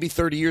me, maybe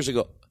 30 years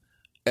ago,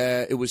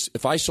 it was.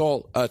 If I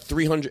saw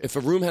 300, if a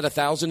room had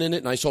 1,000 in it,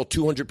 and I saw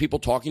 200 people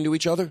talking to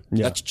each other,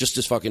 that's just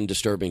as fucking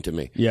disturbing to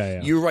me.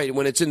 Yeah. You're right.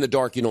 When it's in the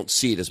dark, you don't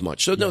see it as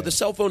much. So no, the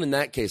cell phone in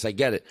that case, I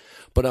get it.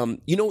 But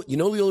you know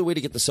the only way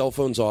to get the cell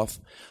phones off.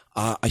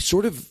 I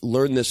sort of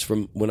learned this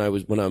from when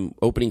I'm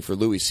opening for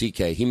Louis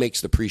C.K. He makes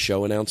the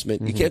pre-show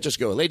announcement. You can't just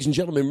go, ladies and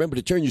gentlemen, remember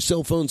to turn your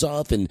cell phones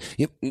off, and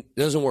it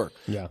doesn't work.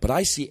 Yeah. But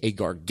I see a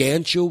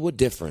gargantua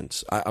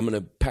difference. I'm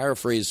going to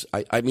paraphrase.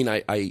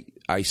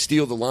 I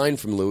steal the line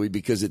from Louis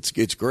because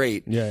it's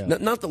great. Yeah.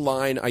 Not the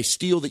line. I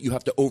steal that you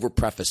have to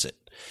over-preface it.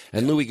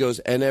 And Louis goes,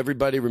 and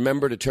everybody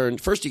remember to turn.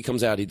 First he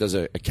comes out, he does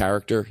a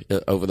character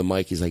over the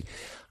mic. He's like,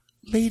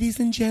 ladies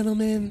and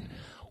gentlemen,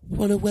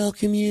 want to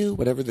welcome you,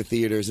 whatever the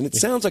theater is. And it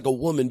sounds like a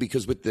woman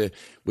because with the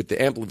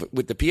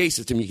PA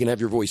system, you can have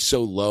your voice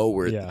so low.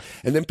 And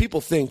then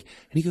people think,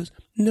 and he goes,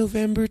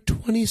 November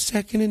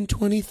 22nd and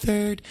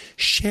 23rd,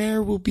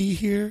 Cher will be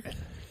here.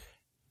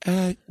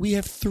 We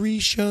have 3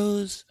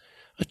 shows,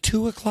 a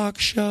 2:00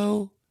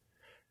 show,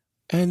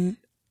 and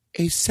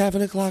a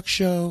 7:00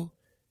 show,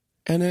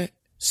 and a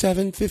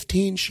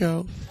 7:15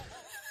 show.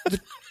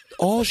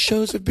 All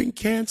shows have been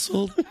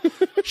canceled.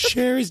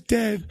 Cher is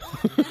dead.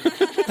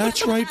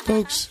 That's right,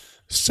 folks.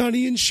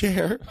 Sonny and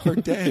Cher are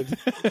dead.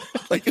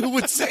 Like, who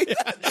would say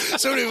that?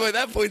 So anyway, at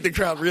that point, the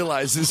crowd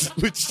realizes,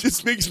 which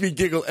just makes me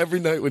giggle every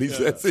night when he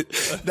says it.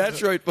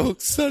 That's right,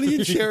 folks. Sonny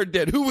and Cher are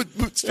dead. Who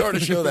would start a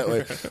show that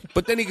way?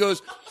 But then he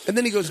goes, and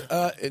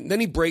then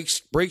he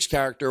breaks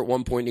character at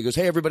one point. And he goes,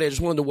 hey, everybody, I just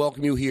wanted to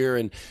welcome you here.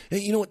 And hey,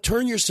 you know what?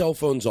 Turn your cell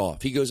phones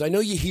off. He goes, I know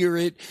you hear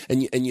it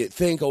and you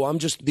think, oh, I'm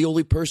just the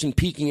only person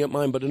peeking at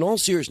mine. But in all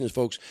seriousness,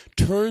 folks,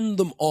 turn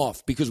them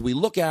off because we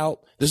look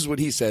out. This is what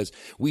he says.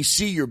 We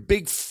see your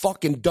big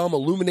fucking dumb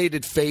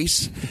illuminated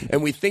face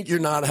and we think you're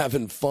not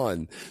having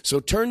fun. So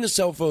turn the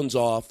cell phones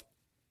off.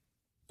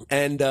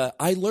 And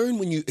I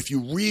learned if you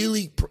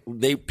really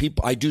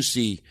I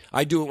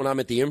do it when I'm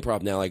at the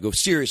Improv now. I go,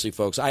 seriously,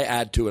 folks, I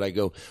add to it. I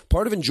go,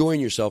 part of enjoying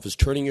yourself is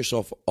turning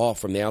yourself off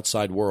from the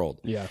outside world.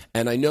 Yeah.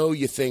 And I know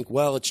you think,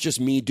 well, it's just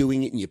me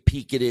doing it, and you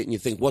peek at it and you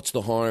think, what's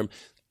the harm?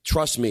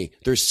 Trust me,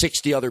 there's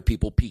 60 other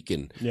people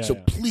peeking. So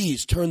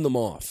please turn them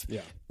off.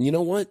 Yeah. You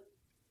know what?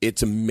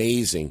 It's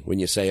amazing when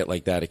you say it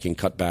like that. It can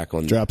cut back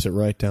on. Drops it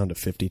right down to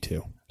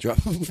 52.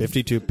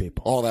 52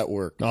 people. All that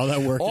work. All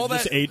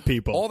that 8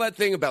 people. All that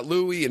thing about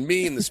Louis and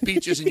me and the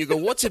speeches, and you go,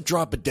 what's it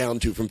drop it down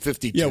to from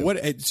 52?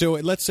 Yeah. So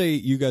let's say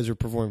you guys are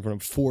performing in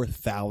front of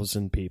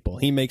 4,000 people.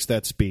 He makes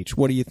that speech.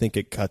 What do you think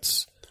it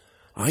cuts?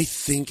 I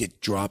think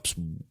it drops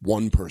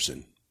one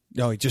person.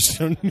 No, he just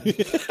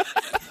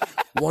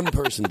one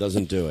person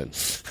doesn't do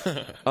it.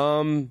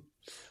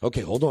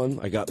 Okay, hold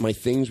on. I got my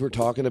things we're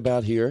talking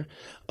about here.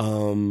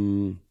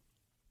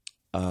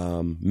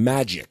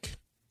 Magic.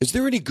 Is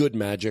there any good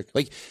magic?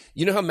 Like,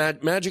 you know how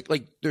magic,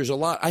 like, there's a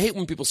lot. I hate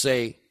when people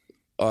say,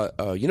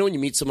 you know when you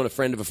meet someone, a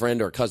friend of a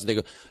friend or a cousin, they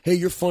go, hey,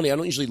 you're funny. I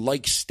don't usually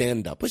like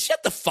stand-up. But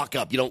shut the fuck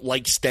up. You don't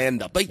like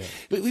stand-up. Like,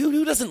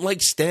 who doesn't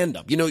like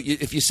stand-up? You know,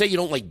 if you say you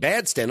don't like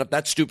bad stand-up,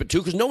 that's stupid too,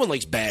 because no one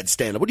likes bad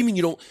stand-up. What do you mean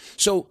you don't?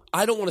 So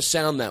I don't want to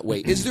sound that way.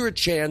 Is there a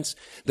chance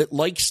that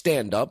like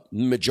stand-up,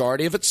 the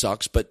majority of it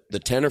sucks, but the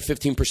 10 or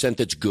 15%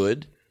 that's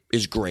good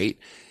is great?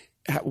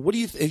 What do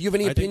you? Do you have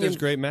any I opinion? think there's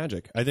great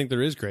magic. I think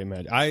there is great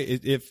magic.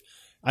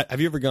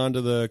 Have you ever gone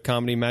to the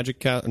comedy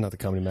magic not the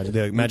comedy magic,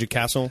 the Magic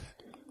Castle?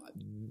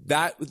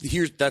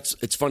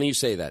 It's funny you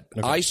say that.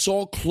 Okay. I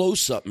saw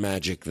close-up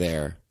magic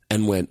there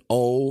and went,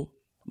 oh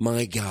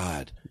my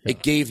God. Yeah.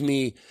 It gave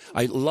me,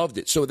 I loved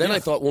it. So then I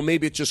thought, well,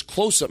 maybe it's just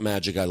close-up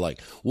magic I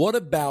like. What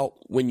about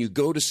when you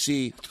go to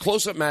see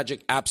close-up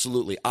magic?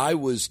 Absolutely. I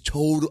was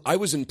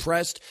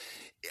impressed.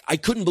 I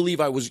couldn't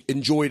believe I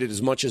enjoyed it as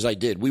much as I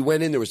did. We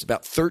went in, there was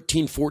about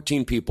 13,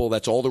 14 people.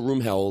 That's all the room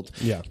held.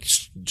 Yeah.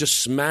 Just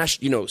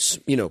smashed,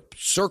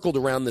 circled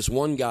around this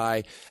one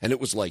guy, and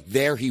it was like,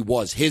 there he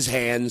was. His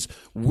hands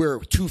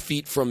were 2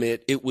 feet from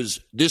it. It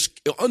was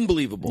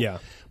unbelievable. Yeah.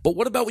 But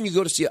what about when you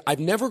go to see I've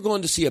never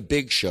gone to see a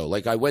big show.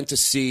 Like I went to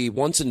see,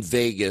 once in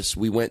Vegas,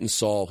 we went and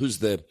saw, who's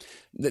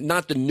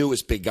not the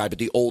newest big guy, but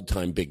the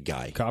old-time big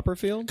guy.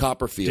 Copperfield?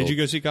 Did you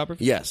go see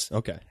Copperfield? Yes.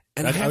 Okay.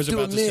 And I was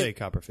about to to say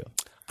Copperfield.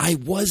 I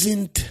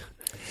wasn't.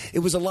 It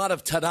was a lot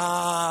of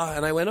ta-da,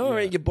 and I went, all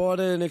right, you bought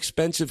an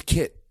expensive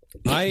kit.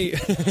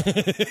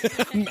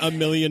 $1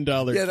 million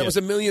kit. Yeah, that was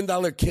 $1 million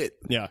kit.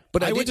 Yeah.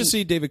 But I went to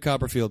see David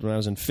Copperfield when I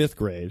was in 5th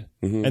grade.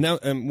 Mm-hmm.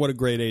 And what a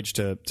great age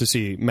to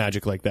see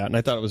magic like that. And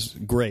I thought it was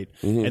great.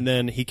 Mm-hmm. And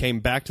then he came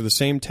back to the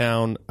same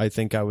town. I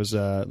think I was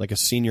like a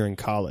senior in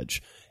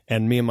college.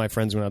 And me and my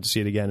friends went out to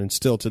see it again. And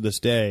still to this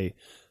day,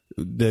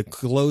 the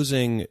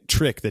closing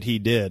trick that he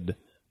did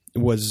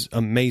was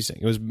amazing.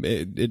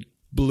 It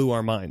blew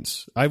our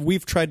minds.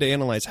 We've tried to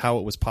analyze how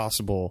it was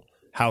possible,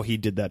 how he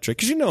did that trick,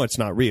 because it's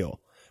not real,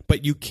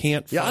 but you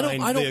can't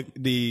find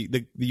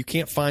you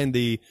can't find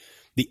the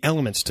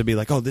elements to be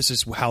like, oh, this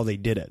is how they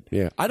did it.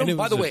 Yeah, I don't.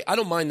 By the way, I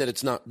don't mind that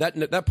it's not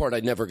that part. I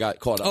never got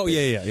caught up. Oh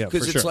yeah,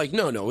 because it's like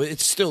no,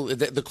 it's still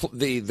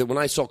the when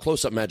I saw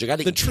close up magic, I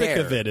didn't care. The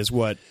trick of it is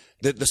what.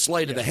 The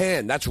sleight of the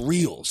hand, that's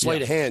real.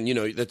 Sleight of hand,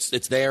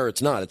 it's there,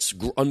 it's not. It's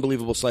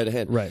unbelievable sleight of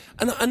hand. Right.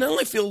 And I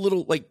only feel a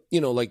little like,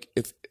 like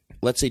if,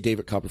 let's say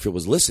David Copperfield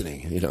was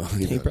listening,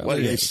 what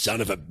a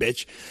son of a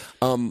bitch.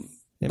 Him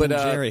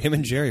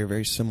and Jerry are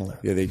very similar.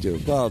 Yeah, they do.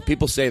 Well,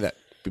 people say that.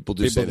 People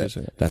do say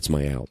that. That's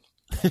my out.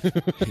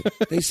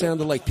 They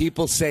sounded like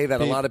people say that.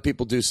 A lot of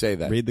people do say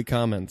that. Read the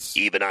comments.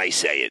 Even I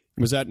say it.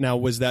 Was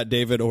that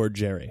David or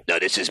Jerry? No,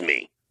 this is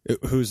me.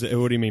 What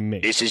do you mean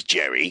me? This is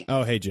Jerry.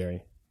 Oh, hey,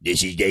 Jerry.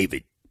 This is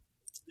David.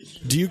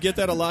 Do you get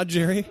that a lot,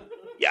 Jerry?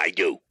 Yeah, I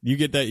do. You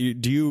get that?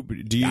 Do you?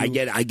 I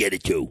get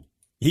it too.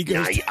 He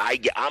goes.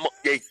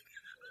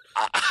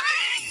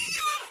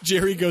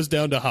 Jerry goes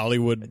down to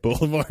Hollywood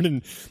Boulevard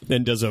and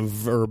then does a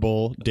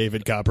verbal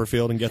David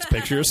Copperfield and gets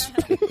pictures.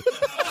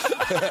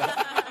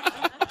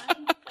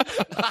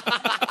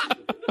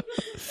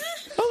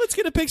 Let's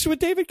get a picture with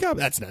David Copperfield.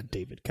 That's not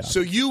David Copperfield. So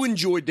you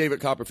enjoyed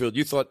David Copperfield.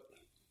 You thought.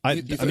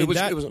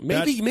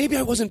 Maybe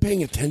I wasn't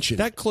paying attention.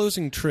 That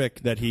closing trick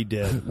that he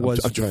did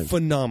was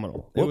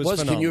phenomenal. What was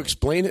phenomenal. Can you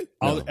explain it?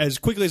 As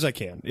quickly as I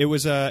can. It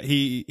was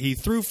he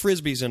threw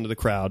frisbees into the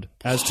crowd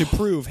as to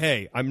prove,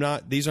 hey,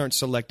 these aren't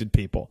selected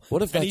people.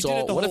 What if that's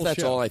all? What if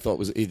that's all I thought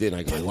was he did?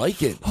 I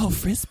like it. Oh,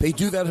 frisbee! They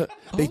do that.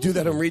 They do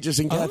that on Regis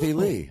and Kathy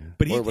Lee.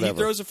 But he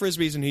throws the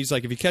frisbees and he's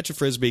like, if you catch a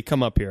frisbee,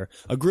 come up here.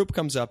 A group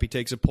comes up. He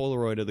takes a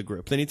Polaroid of the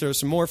group. Then he throws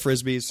some more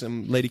frisbees.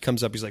 Some lady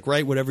comes up. He's like,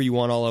 write whatever you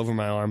want all over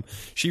my arm.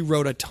 She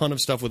wrote a ton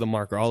of stuff with a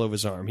marker all over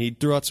his arm. He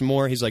threw out some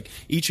more. He's like,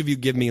 each of you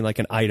give me like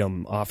an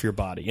item off your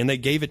body. And they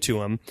gave it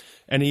to him.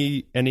 And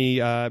he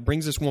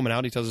brings this woman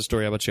out. He tells a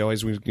story about she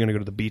always was going to go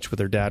to the beach with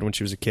her dad when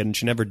she was a kid, and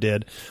she never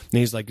did. And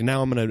he's like,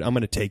 now I'm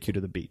gonna take you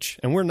to the beach.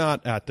 And we're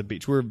not at the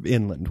beach. We're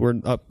inland.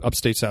 We're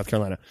upstate South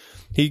Carolina.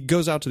 He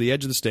goes out to the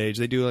edge of the stage.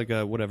 They do like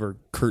a whatever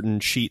curtain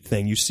sheet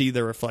thing. You see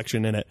their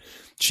reflection in it.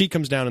 She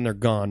comes down and they're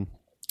gone.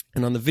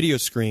 And on the video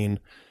screen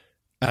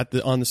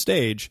on the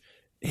stage,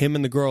 him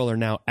and the girl are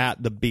now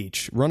at the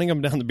beach, running up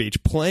and down the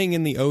beach, playing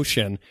in the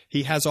ocean.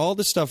 He has all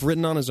this stuff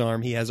written on his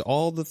arm. He has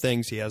all the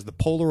things. He has the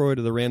Polaroid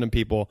of the random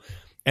people.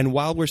 And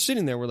while we're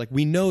sitting there, we're like,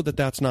 we know that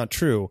that's not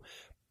true.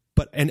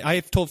 And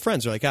I've told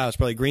friends, they're like, it's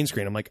probably green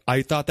screen. I'm like,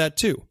 I thought that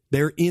too.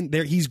 They're in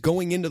there. He's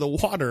going into the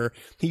water.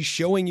 He's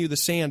showing you the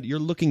sand. You're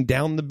looking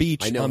down the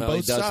beach on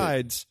both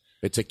sides.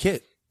 It's a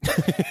kit.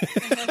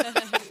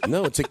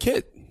 No, it's a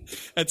kit.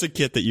 That's a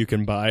kit that you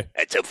can buy.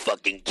 That's a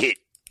fucking kit.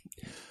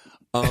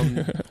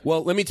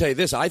 Well, let me tell you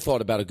this. I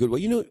thought about a good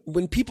way.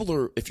 When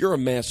if you're a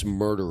mass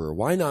murderer,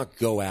 why not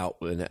go out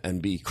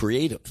and be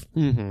creative?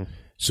 Mm-hmm.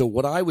 So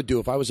what I would do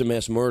if I was a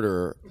mass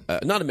murderer,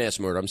 not a mass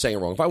murderer, I'm saying it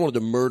wrong. If I wanted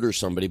to murder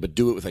somebody but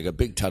do it with like a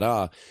big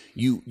ta-da,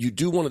 you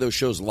do one of those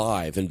shows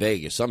live in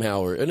Vegas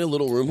somehow or in a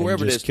little room,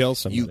 wherever it is. Kill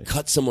somebody. You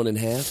cut someone in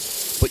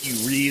half, but you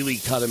really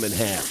cut him in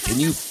half. Can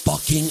you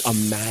fucking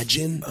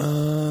imagine?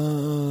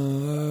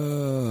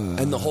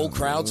 And the whole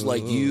crowd's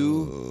like,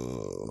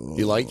 you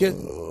like it?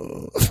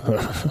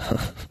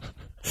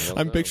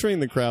 I'm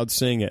picturing the crowd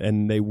seeing it,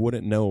 and they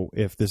wouldn't know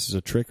if this is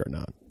a trick or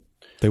not.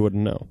 They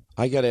wouldn't know.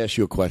 I got to ask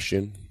you a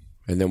question,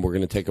 and then we're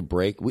going to take a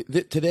break.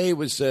 Today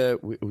was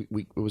it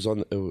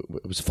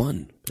was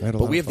fun,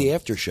 but we have the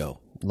after show.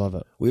 Love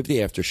it. We have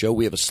the after show.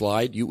 We have a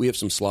slide. We have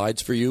some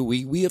slides for you.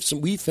 We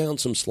found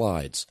some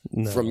slides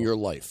from your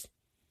life.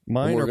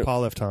 Mine or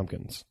Paul F.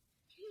 Tompkins?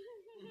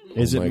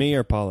 Is it me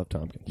or Paul F.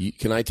 Tompkins?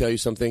 Can I tell you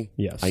something?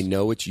 Yes. I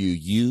know it's you.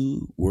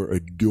 You were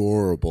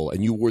adorable.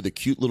 And you wore the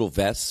cute little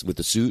vests with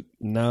the suit?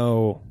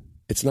 No.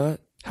 It's not?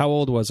 How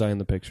old was I in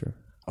the picture?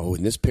 Oh,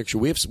 in this picture,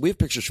 we have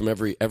pictures from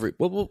every.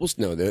 Well,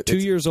 no. 2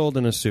 years old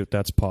in a suit.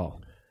 That's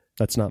Paul.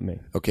 That's not me.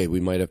 Okay,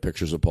 we might have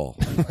pictures of Paul.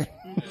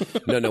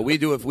 No, we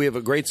do. We have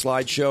a great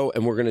slideshow,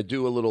 and we're going to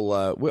do a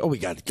little. We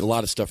got a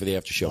lot of stuff for the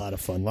after show. A lot of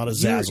fun, a lot of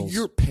zazzles.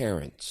 Your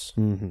parents.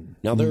 Mm-hmm.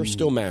 Now they're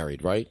still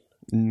married, right?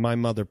 My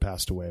mother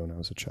passed away when I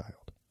was a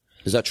child.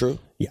 Is that true?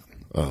 Yeah.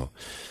 Oh,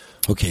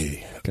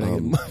 okay.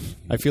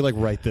 I feel like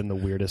right then the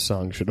weirdest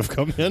song should have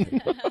come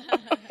in.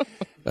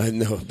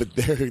 No, but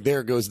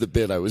there goes the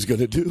bit I was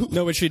going to do.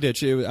 No, but she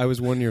did. I was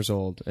 1 year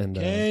old, and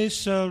Que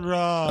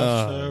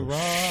sera,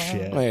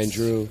 shit. Hi,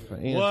 Andrew.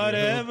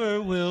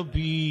 Whatever will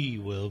be,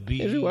 will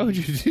be. Andrew, why would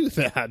you do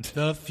that?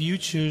 The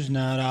future's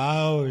not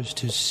ours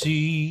to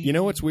see. You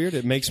know what's weird?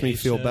 It makes me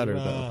feel better,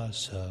 though.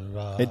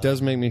 It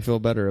does make me feel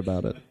better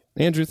about it.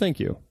 Andrew,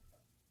 thank you.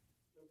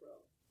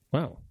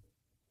 Wow.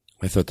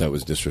 I thought that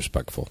was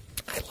disrespectful.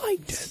 I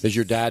liked it. Is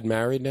your dad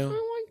married now?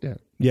 I liked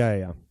it.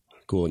 Yeah.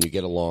 Cool, and you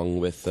get along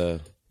with...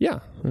 Yeah.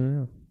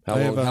 How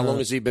long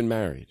has he been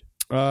married?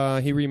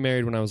 He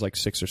remarried when I was like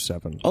 6 or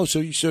 7. Oh,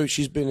 so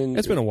she's been in...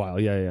 It's been a while,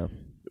 yeah.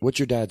 What's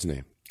your dad's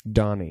name?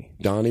 Donnie.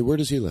 Donnie, where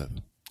does he live?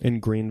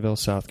 In Greenville,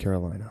 South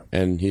Carolina.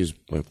 And he's,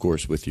 of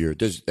course, with your...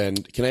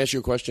 And can I ask you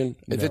a question?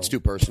 No. If it's too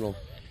personal.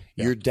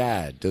 Yeah. Your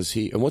dad, does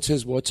he... And what's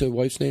his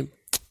wife's name?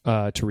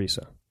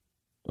 Teresa.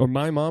 Or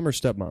my mom or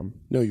stepmom?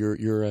 No, your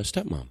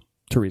stepmom.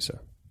 Teresa.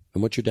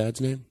 And what's your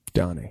dad's name?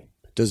 Donnie.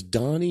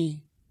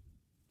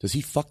 Does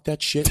he fuck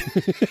that shit? Can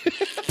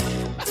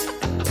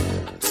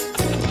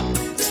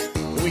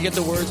we get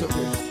the words up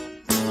here?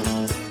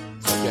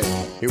 Okay,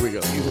 here we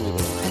go.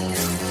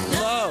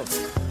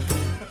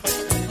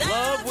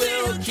 Love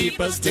will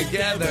keep us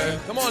together.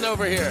 Come on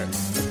over here.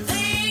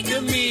 Think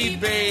of me,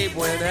 babe,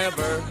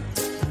 whenever.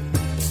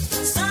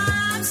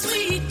 Some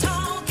sweet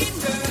talking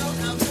girl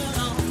comes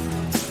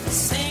along,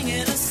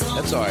 singing a song.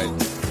 That's all right.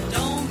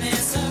 Don't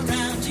mess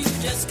around, you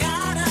just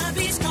gotta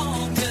be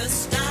strong.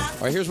 Just stop.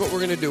 All right, here's what we're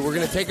going to do. We're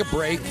going to take a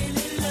break,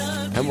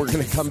 and we're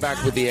going to come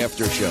back with the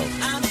after show.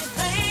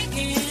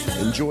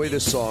 Enjoy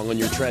this song on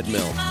your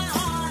treadmill.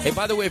 Hey,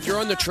 by the way, if you're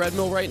on the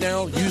treadmill right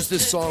now, use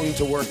this song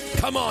to work.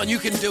 Come on, you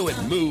can do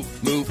it. Move.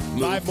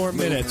 5 more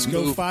minutes.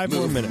 Go 5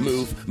 more minutes.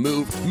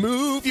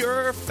 Move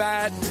your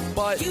fat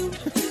butt.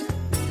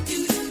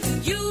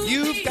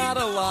 You've got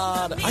a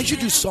lot. I should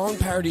do song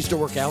parodies to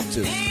work out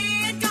to.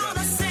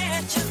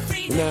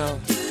 Now.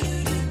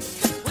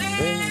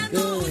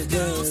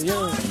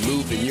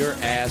 Moving your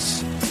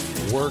ass,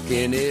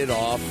 working it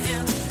off.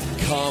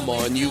 Come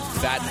on, you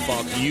fat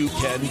fuck, you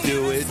can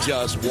do it.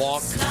 Just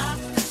walk.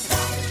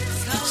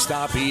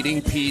 Stop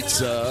eating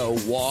pizza.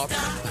 Walk.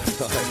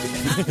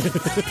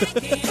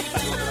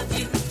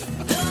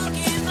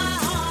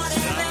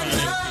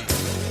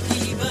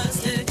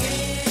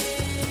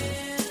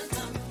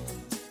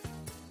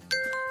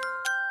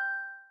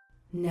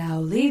 Now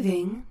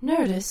leaving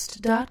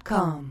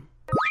Nerdist.com.